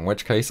Weapon, in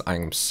which case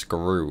I'm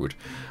screwed.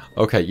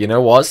 Okay, you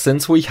know what?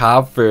 Since we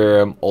have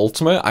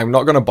Ultimate, I'm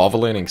not going to bother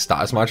learning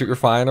Status Magic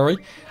Refinery.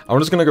 I'm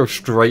just going to go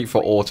straight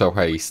for Auto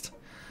Haste.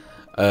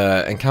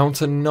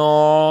 Encounter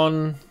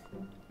none.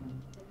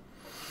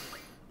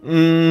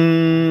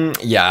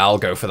 Yeah, I'll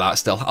go for that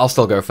still. I'll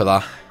still go for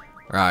that.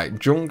 Right,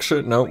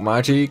 Junction, no,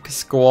 Magic,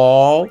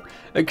 Squall,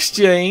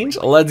 Exchange.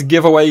 Let's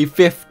give away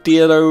 50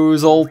 of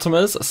those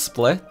Ultimas. A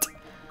split.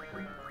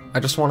 I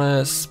just want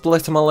to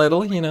split them a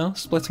little, you know,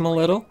 split them a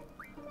little.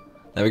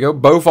 There we go,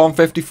 both on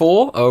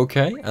 54.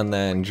 Okay, and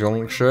then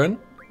Junction,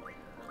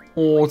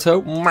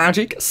 Auto,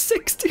 Magic,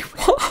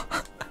 61.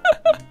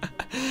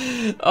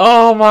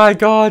 Oh my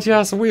god,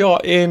 yes, we are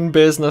in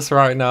business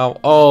right now.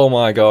 Oh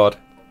my god.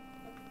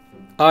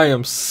 I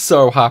am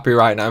so happy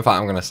right now. In fact,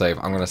 I'm going to save.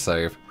 I'm going to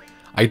save.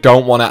 I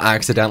don't want to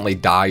accidentally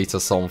die to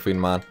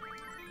something, man.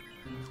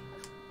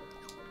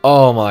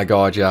 Oh my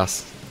god,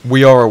 yes.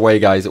 We are away,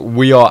 guys.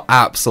 We are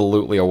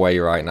absolutely away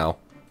right now.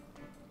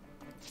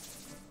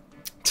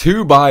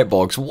 2 bite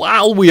bugs.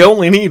 Wow, we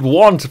only need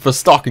 1 for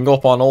stocking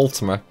up on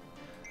Ultima.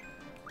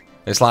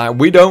 It's like,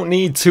 we don't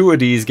need 2 of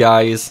these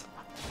guys.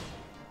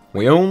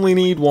 We only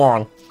need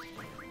 1.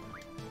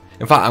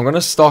 In fact, I'm going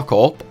to stock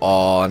up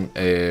on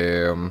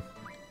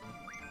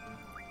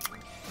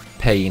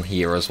Pain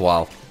here as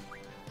well.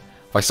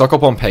 If I stock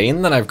up on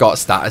Pain, then I've got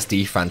Status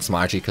Defense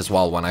Magic as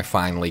well when I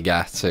finally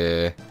get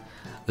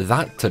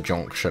that to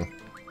Junction.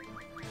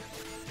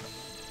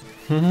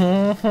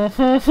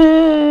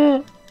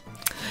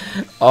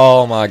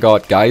 Oh my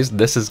god, guys,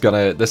 this is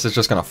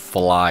just gonna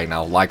fly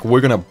now. Like,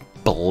 we're gonna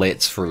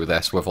blitz through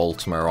this with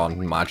Ultima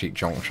on Magic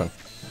Junction.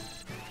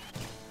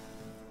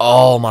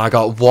 Oh my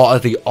god, what are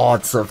the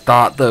odds of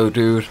that though,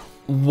 dude?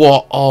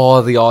 What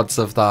are the odds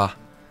of that?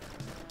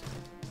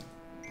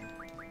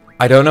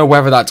 I don't know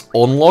whether that's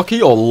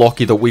unlucky or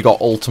lucky that we got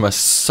Ultima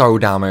so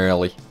damn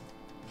early.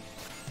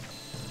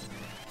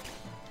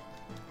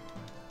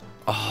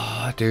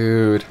 Ah,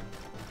 dude.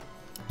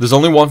 There's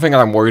only one thing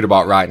I'm worried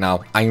about right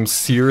now. I am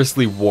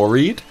seriously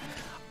worried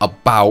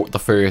about the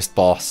first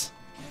boss.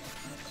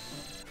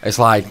 It's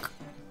like,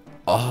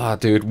 oh,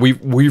 dude,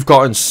 we've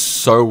gotten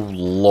so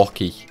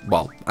lucky.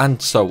 Well,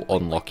 and so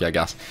unlucky, I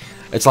guess.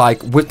 It's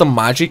like, with the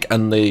magic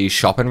and the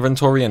shop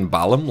inventory in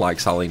Balam,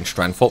 like selling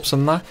strength ups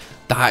and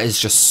that is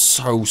just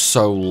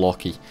so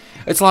lucky.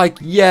 It's like,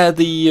 yeah,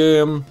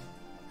 the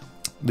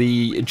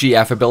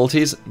GF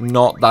abilities,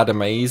 not that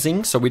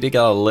amazing, so we did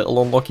get a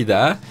little unlucky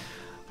there.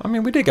 I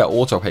mean, we did get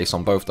auto haste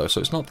on both though, so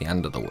it's not the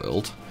end of the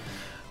world.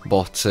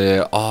 But,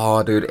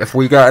 oh dude, if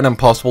we get an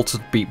impossible to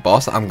beat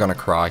boss, I'm gonna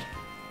cry.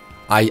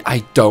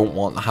 I don't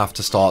want to have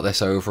to start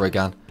this over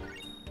again.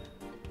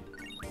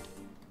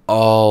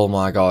 Oh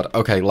my god.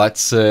 Okay,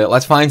 let's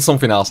find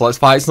something else. Let's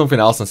find something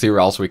else and see where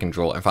else we can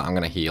draw. In fact, I'm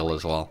gonna heal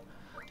as well.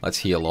 Let's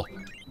heal up.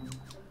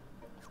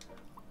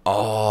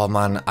 Oh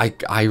man,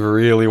 I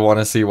really want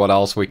to see what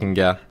else we can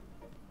get.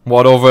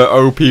 What other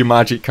OP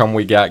magic can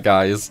we get,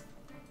 guys?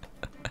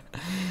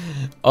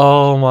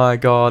 Oh my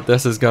god,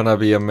 this is gonna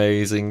be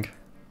amazing.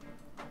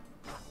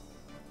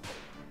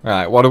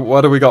 Alright,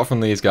 what do we got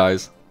from these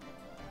guys?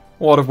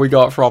 What have we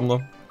got from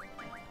them?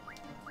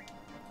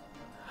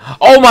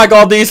 Oh my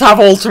god, these have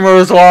Ultima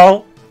as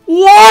well!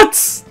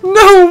 What?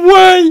 No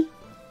way!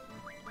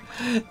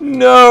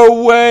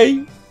 No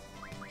way!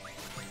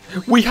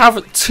 We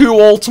have 2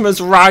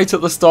 Ultimas right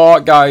at the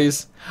start,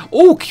 guys.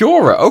 Oh,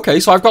 Cura. Okay,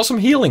 so I've got some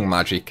healing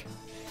magic.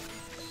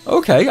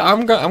 Okay,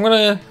 I'm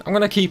gonna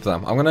keep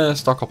them. I'm gonna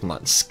stock up on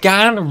that.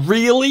 Scan?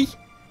 Really?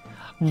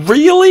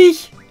 Really?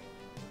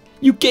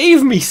 You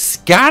gave me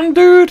Scan,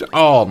 dude?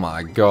 Oh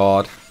my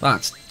god.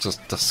 That's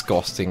just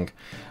disgusting.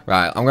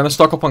 Right, I'm gonna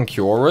stock up on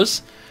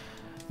Curas.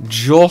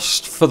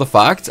 Just for the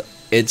fact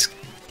it's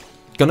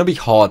gonna be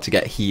hard to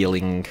get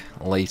healing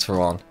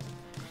later on.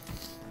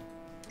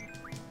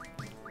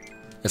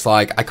 It's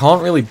like, I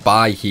can't really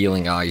buy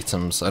healing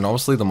items, and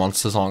obviously the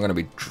monsters aren't going to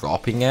be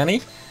dropping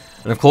any.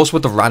 And of course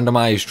with the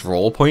randomized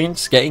draw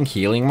points, getting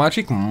healing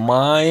magic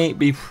might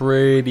be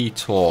pretty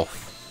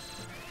tough.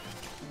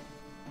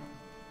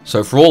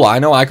 So for all I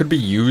know, I could be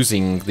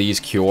using these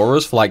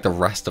Curas for like the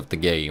rest of the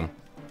game.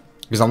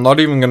 Because I'm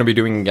not even going to be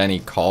doing any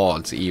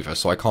cards either,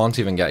 so I can't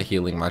even get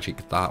healing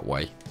magic that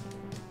way.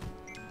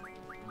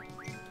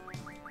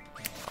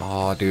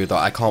 Oh, dude,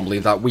 I can't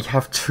believe that. We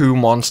have 2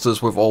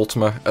 monsters with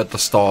Ultima at the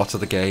start of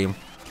the game.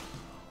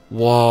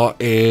 What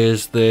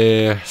is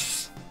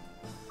this?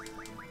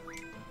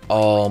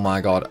 Oh my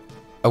god.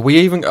 Are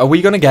we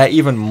gonna get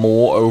even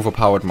more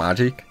overpowered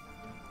magic?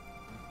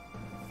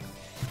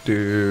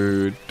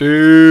 Dude.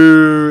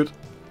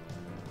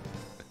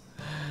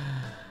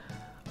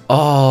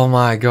 Oh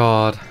my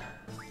god.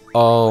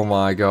 Oh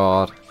my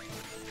god.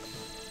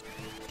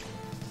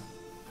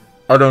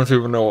 I don't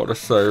even know what to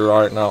say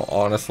right now,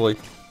 honestly.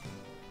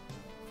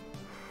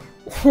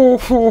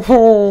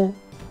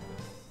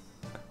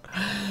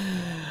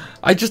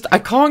 I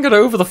can't get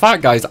over the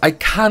fact, guys. I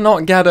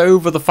cannot get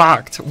over the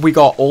fact we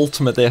got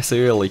ultimate this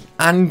early.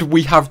 And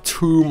we have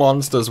 2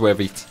 monsters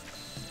with it.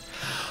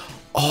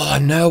 Oh,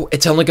 no.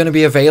 It's only going to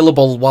be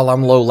available while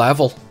I'm low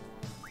level.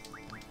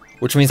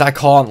 Which means I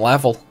can't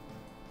level.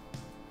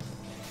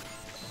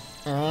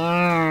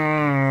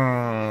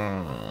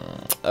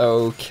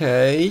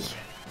 Okay.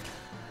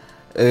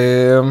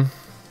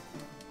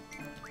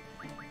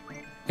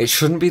 It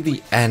shouldn't be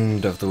the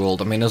end of the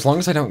world. I mean, as long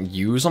as I don't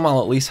use them,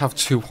 I'll at least have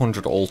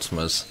 200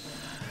 ultimas.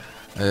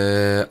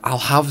 I'll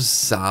have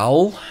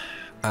Zal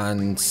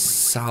and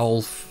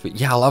Selfie.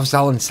 Yeah, I'll have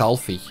Zal and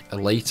Selfie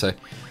later.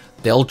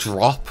 They'll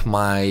drop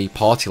my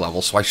party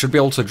level, so I should be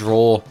able to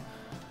draw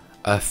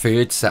a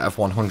 3rd set of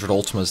 100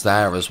 ultimas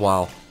there as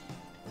well.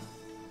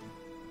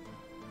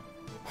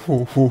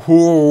 Hoo hoo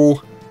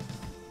hoo.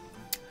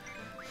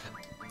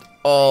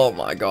 Oh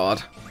my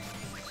god.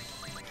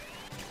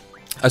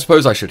 I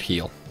suppose I should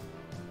heal.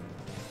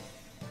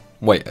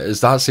 Wait, is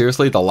that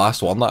seriously the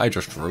last one that I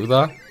just drew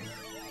there?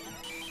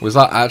 Was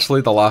that actually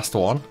the last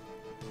one?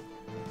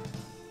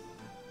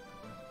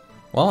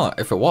 Well,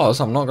 if it was,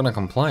 I'm not going to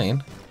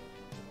complain.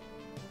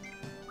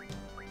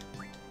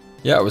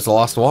 Yeah, it was the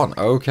last one.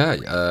 Okay,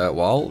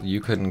 well,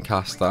 you can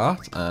cast that,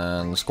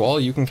 and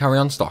Squall, you can carry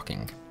on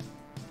stocking.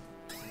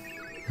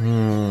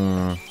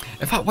 In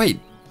fact, wait.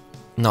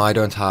 No, I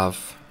don't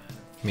have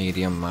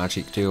medium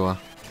magic, do I?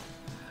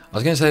 I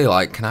was going to say,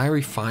 like, can I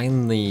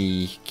refine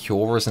the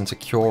Curas into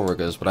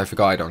Curigas, but I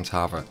forgot I don't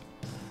have it.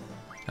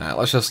 Alright,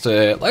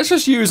 let's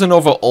just use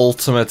another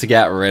Ultima to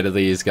get rid of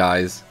these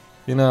guys.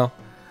 You know?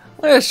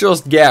 Let's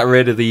just get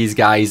rid of these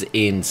guys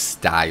in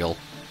style.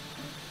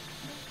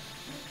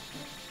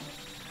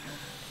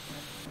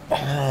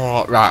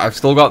 Oh, right, I've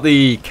still got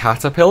the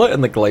Caterpillar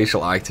and the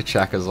Glacial Eye to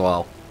check as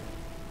well.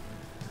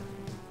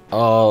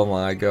 Oh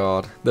my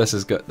god. This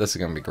is good. This is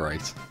going to be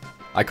great.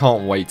 I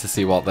can't wait to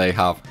see what they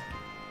have.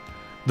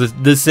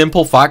 The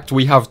simple fact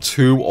we have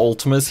 2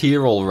 Ultimas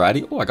here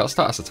already. Oh, I got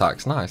status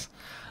attacks. Nice.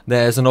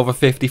 There's another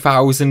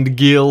 50,000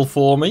 gil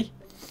for me.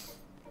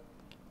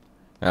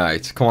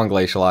 Alright, come on,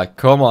 Glacial Eye.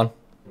 Come on.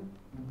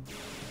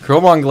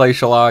 Come on,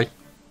 Glacial Eye.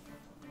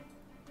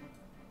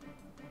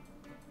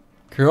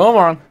 Come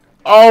on.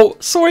 Oh,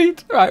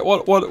 sweet. Right,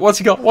 what's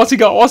he got? What's he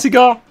got? What's he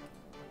got?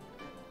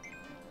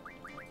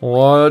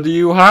 What do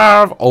you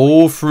have?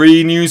 Oh,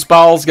 3 new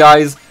spells,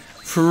 guys.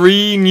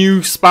 3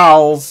 new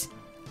spells.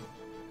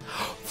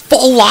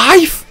 Full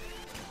life?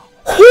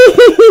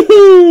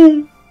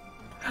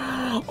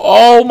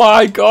 Oh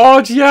my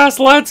god, yes,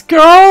 let's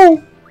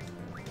go!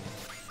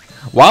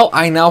 Well,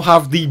 I now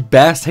have the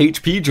best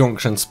HP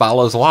Junction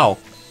spell as well.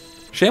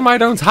 Shame I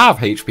don't have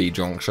HP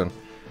Junction.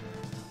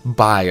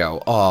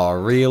 Bio. Oh,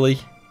 really?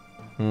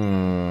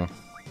 I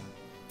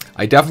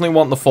definitely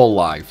want the full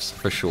lives,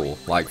 for sure.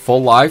 Like,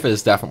 full life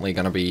is definitely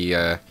going to be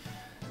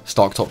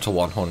stocked up to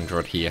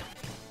 100 here.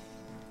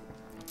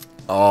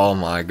 Oh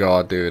my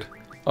god, dude.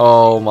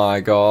 Oh my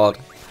god.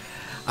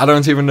 I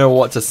don't even know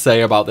what to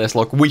say about this.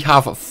 Look, we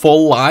have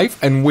full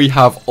life and we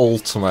have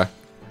Ultima.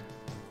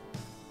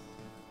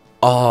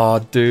 Oh,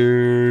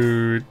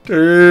 dude.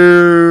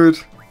 Dude.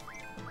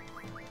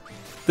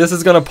 This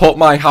is going to put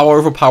my how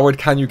overpowered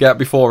can you get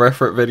before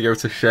effort video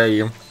to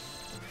shame.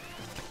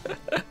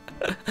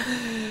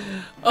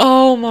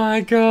 Oh my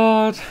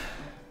god.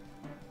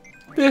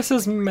 This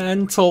is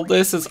mental.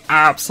 This is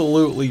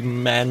absolutely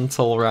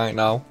mental right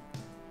now.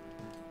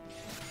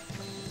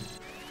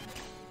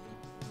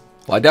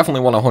 Well, I definitely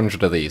want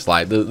 100 of these.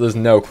 Like, there's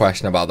no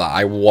question about that.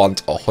 I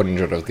want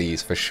 100 of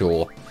these for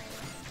sure.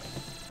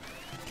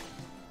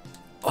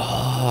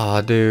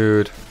 Oh,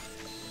 dude.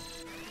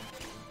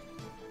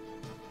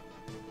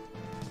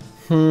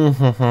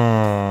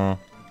 I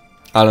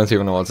don't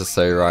even know what to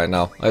say right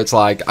now. It's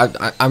like,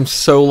 I'm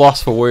so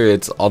lost for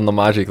words on the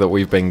magic that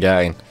we've been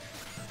getting.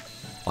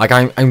 Like,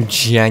 I'm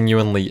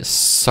genuinely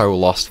so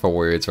lost for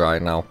words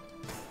right now.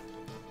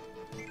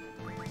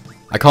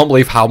 I can't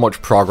believe how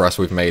much progress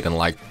we've made in,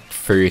 like,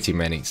 30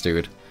 minutes,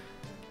 dude.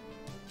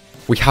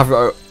 We have,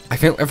 I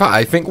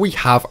think we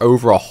have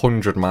over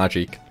 100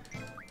 magic.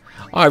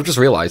 Oh, I've just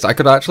realized I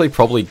could actually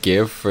probably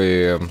give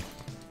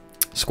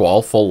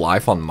Squall full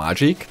life on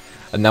magic,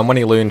 and then when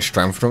he learns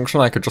Strength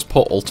Junction, I could just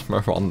put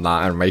Ultima on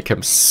that and make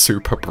him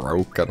super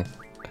broken.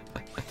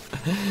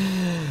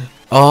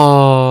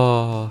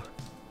 Oh,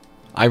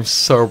 I'm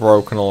so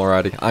broken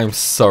already. I'm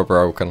so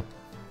broken.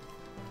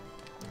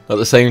 At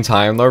the same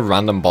time, though,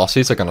 random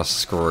bosses are gonna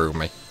screw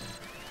me.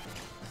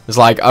 It's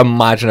like,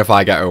 imagine if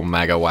I get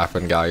Omega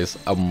Weapon, guys.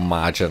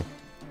 Imagine.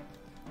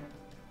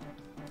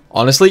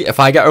 Honestly, if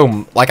I get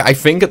like, I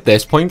think at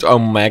this point,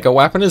 Omega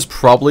Weapon is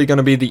probably going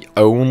to be the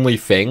only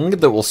thing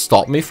that will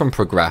stop me from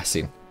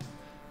progressing.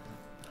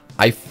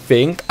 I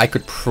think I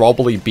could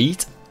probably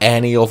beat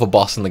any other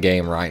boss in the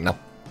game right now.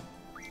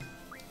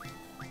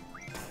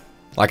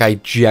 Like, I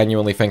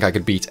genuinely think I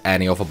could beat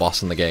any other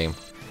boss in the game.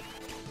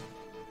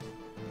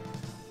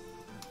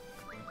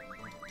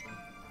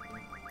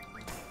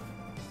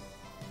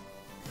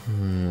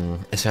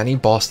 Is there any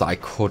boss that I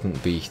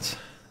couldn't beat?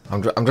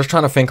 I'm just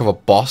trying to think of a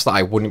boss that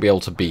I wouldn't be able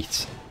to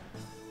beat.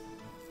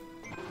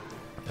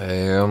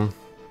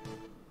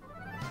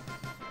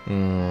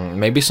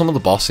 Maybe some of the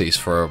bosses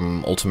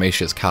from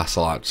Ultimatia's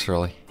castle,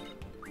 actually.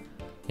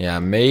 Yeah,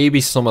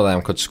 maybe some of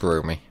them could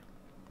screw me.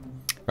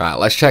 Right,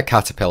 let's check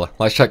Caterpillar.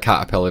 Let's check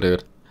Caterpillar,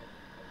 dude.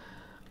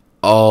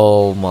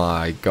 Oh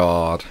my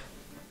god.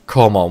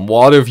 Come on,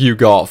 what have you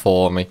got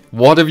for me?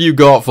 What have you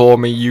got for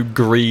me, you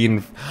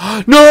green...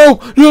 No!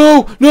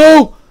 No!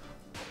 No!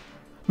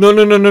 No,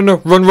 no, no, no, no.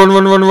 Run, run,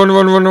 run, run, run,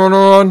 run, run, run,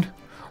 run.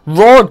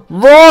 Run,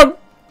 run!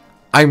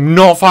 I'm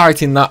not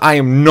fighting that. I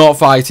am not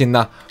fighting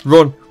that.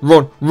 Run,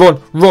 run,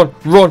 run, run,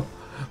 run,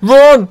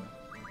 run!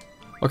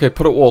 Okay,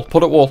 put it wall,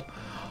 put it wall.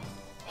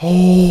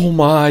 Oh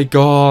my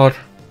god.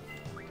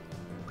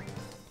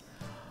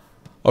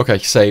 Okay,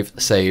 save,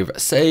 save,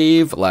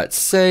 save. Let's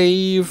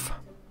save.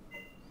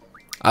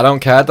 I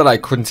don't care that I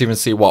couldn't even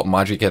see what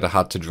magic it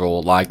had to draw.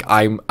 Like,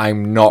 I'm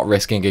not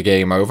risking a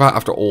game over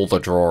after all the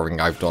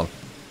drawing I've done.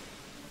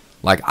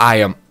 Like, I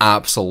am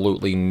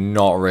absolutely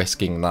not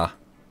risking that.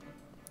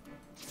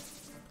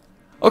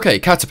 Okay,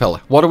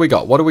 Caterpillar. What do we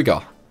got? What do we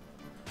got?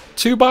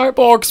 2 bite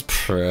bugs?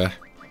 Pfft.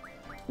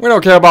 We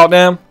don't care about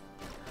them.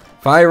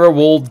 Fire,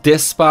 Wool,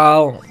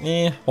 Dispel.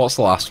 What's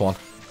the last one?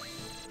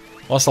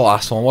 What's the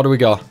last one? What do we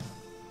got?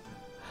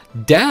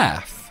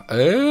 Death.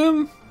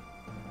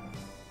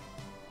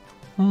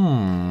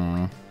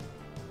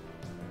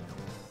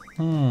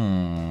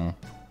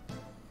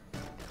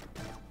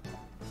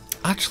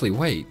 Actually,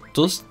 wait.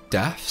 Does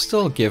Death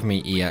still give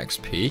me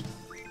EXP?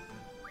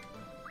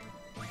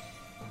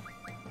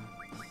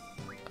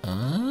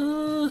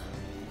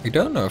 I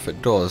don't know if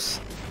it does.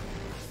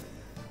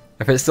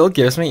 If it still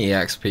gives me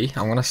EXP,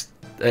 I'm gonna...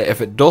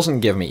 if it doesn't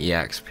give me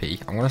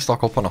EXP, I'm gonna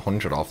stock up on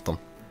 100 of them.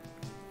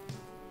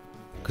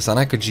 Because then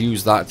I could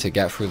use that to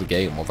get through the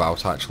game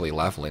without actually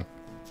leveling.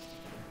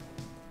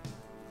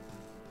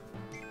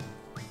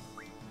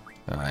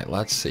 Alright,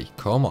 let's see.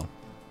 Come on.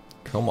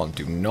 Come on,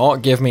 do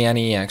not give me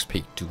any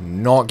EXP. Do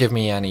not give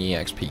me any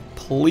EXP.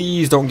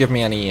 Please don't give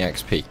me any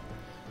EXP.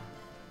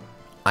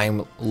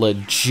 I'm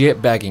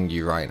legit begging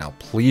you right now.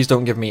 Please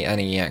don't give me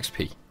any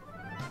EXP.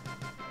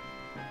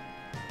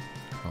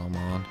 Come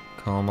on,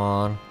 come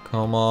on,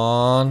 come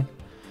on.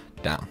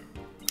 Down.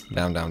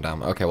 Down, down,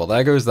 down. Okay, well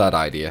there goes that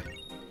idea.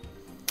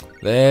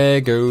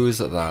 There goes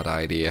that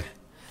idea.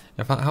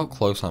 In fact, how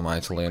close am I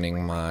to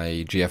learning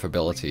my GF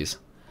abilities?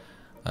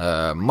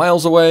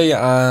 Miles away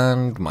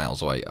and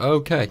miles away.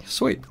 Okay,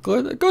 sweet.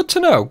 Good to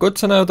know. Good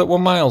to know that we're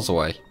miles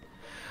away.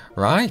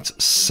 Right,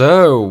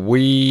 so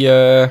we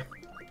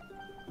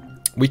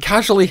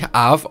casually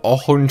have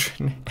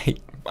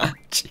 108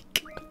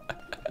 magic.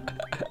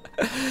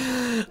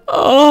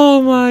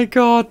 Oh my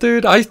god,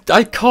 dude. I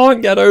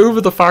can't get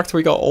over the fact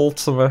we got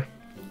Ultima.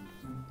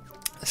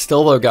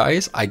 Still though,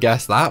 guys, I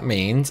guess that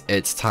means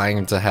it's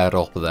time to head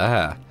up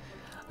there.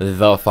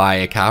 The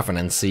Fire Cavern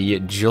and see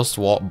just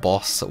what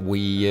boss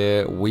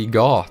we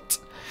got.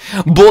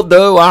 But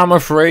though, I'm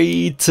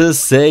afraid to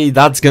say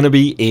that's going to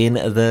be in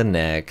the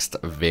next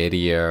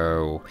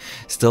video.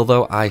 Still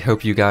though, I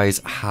hope you guys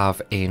have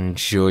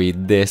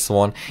enjoyed this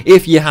one.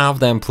 If you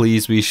have, then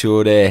please be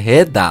sure to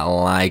hit that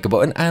like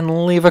button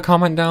and leave a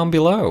comment down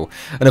below.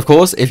 And of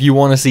course, if you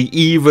want to see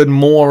even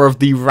more of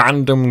the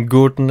random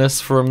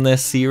goodness from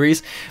this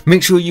series,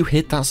 make sure you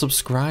hit that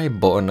subscribe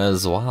button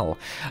as well.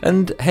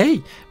 And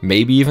hey,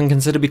 maybe even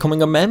consider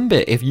becoming a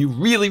member if you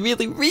really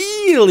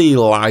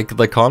like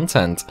the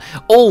content.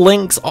 All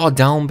links are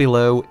down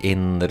below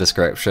in the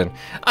description.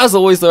 As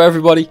always though,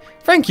 everybody,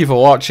 thank you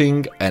for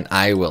watching, and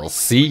I will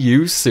see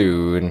you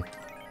soon.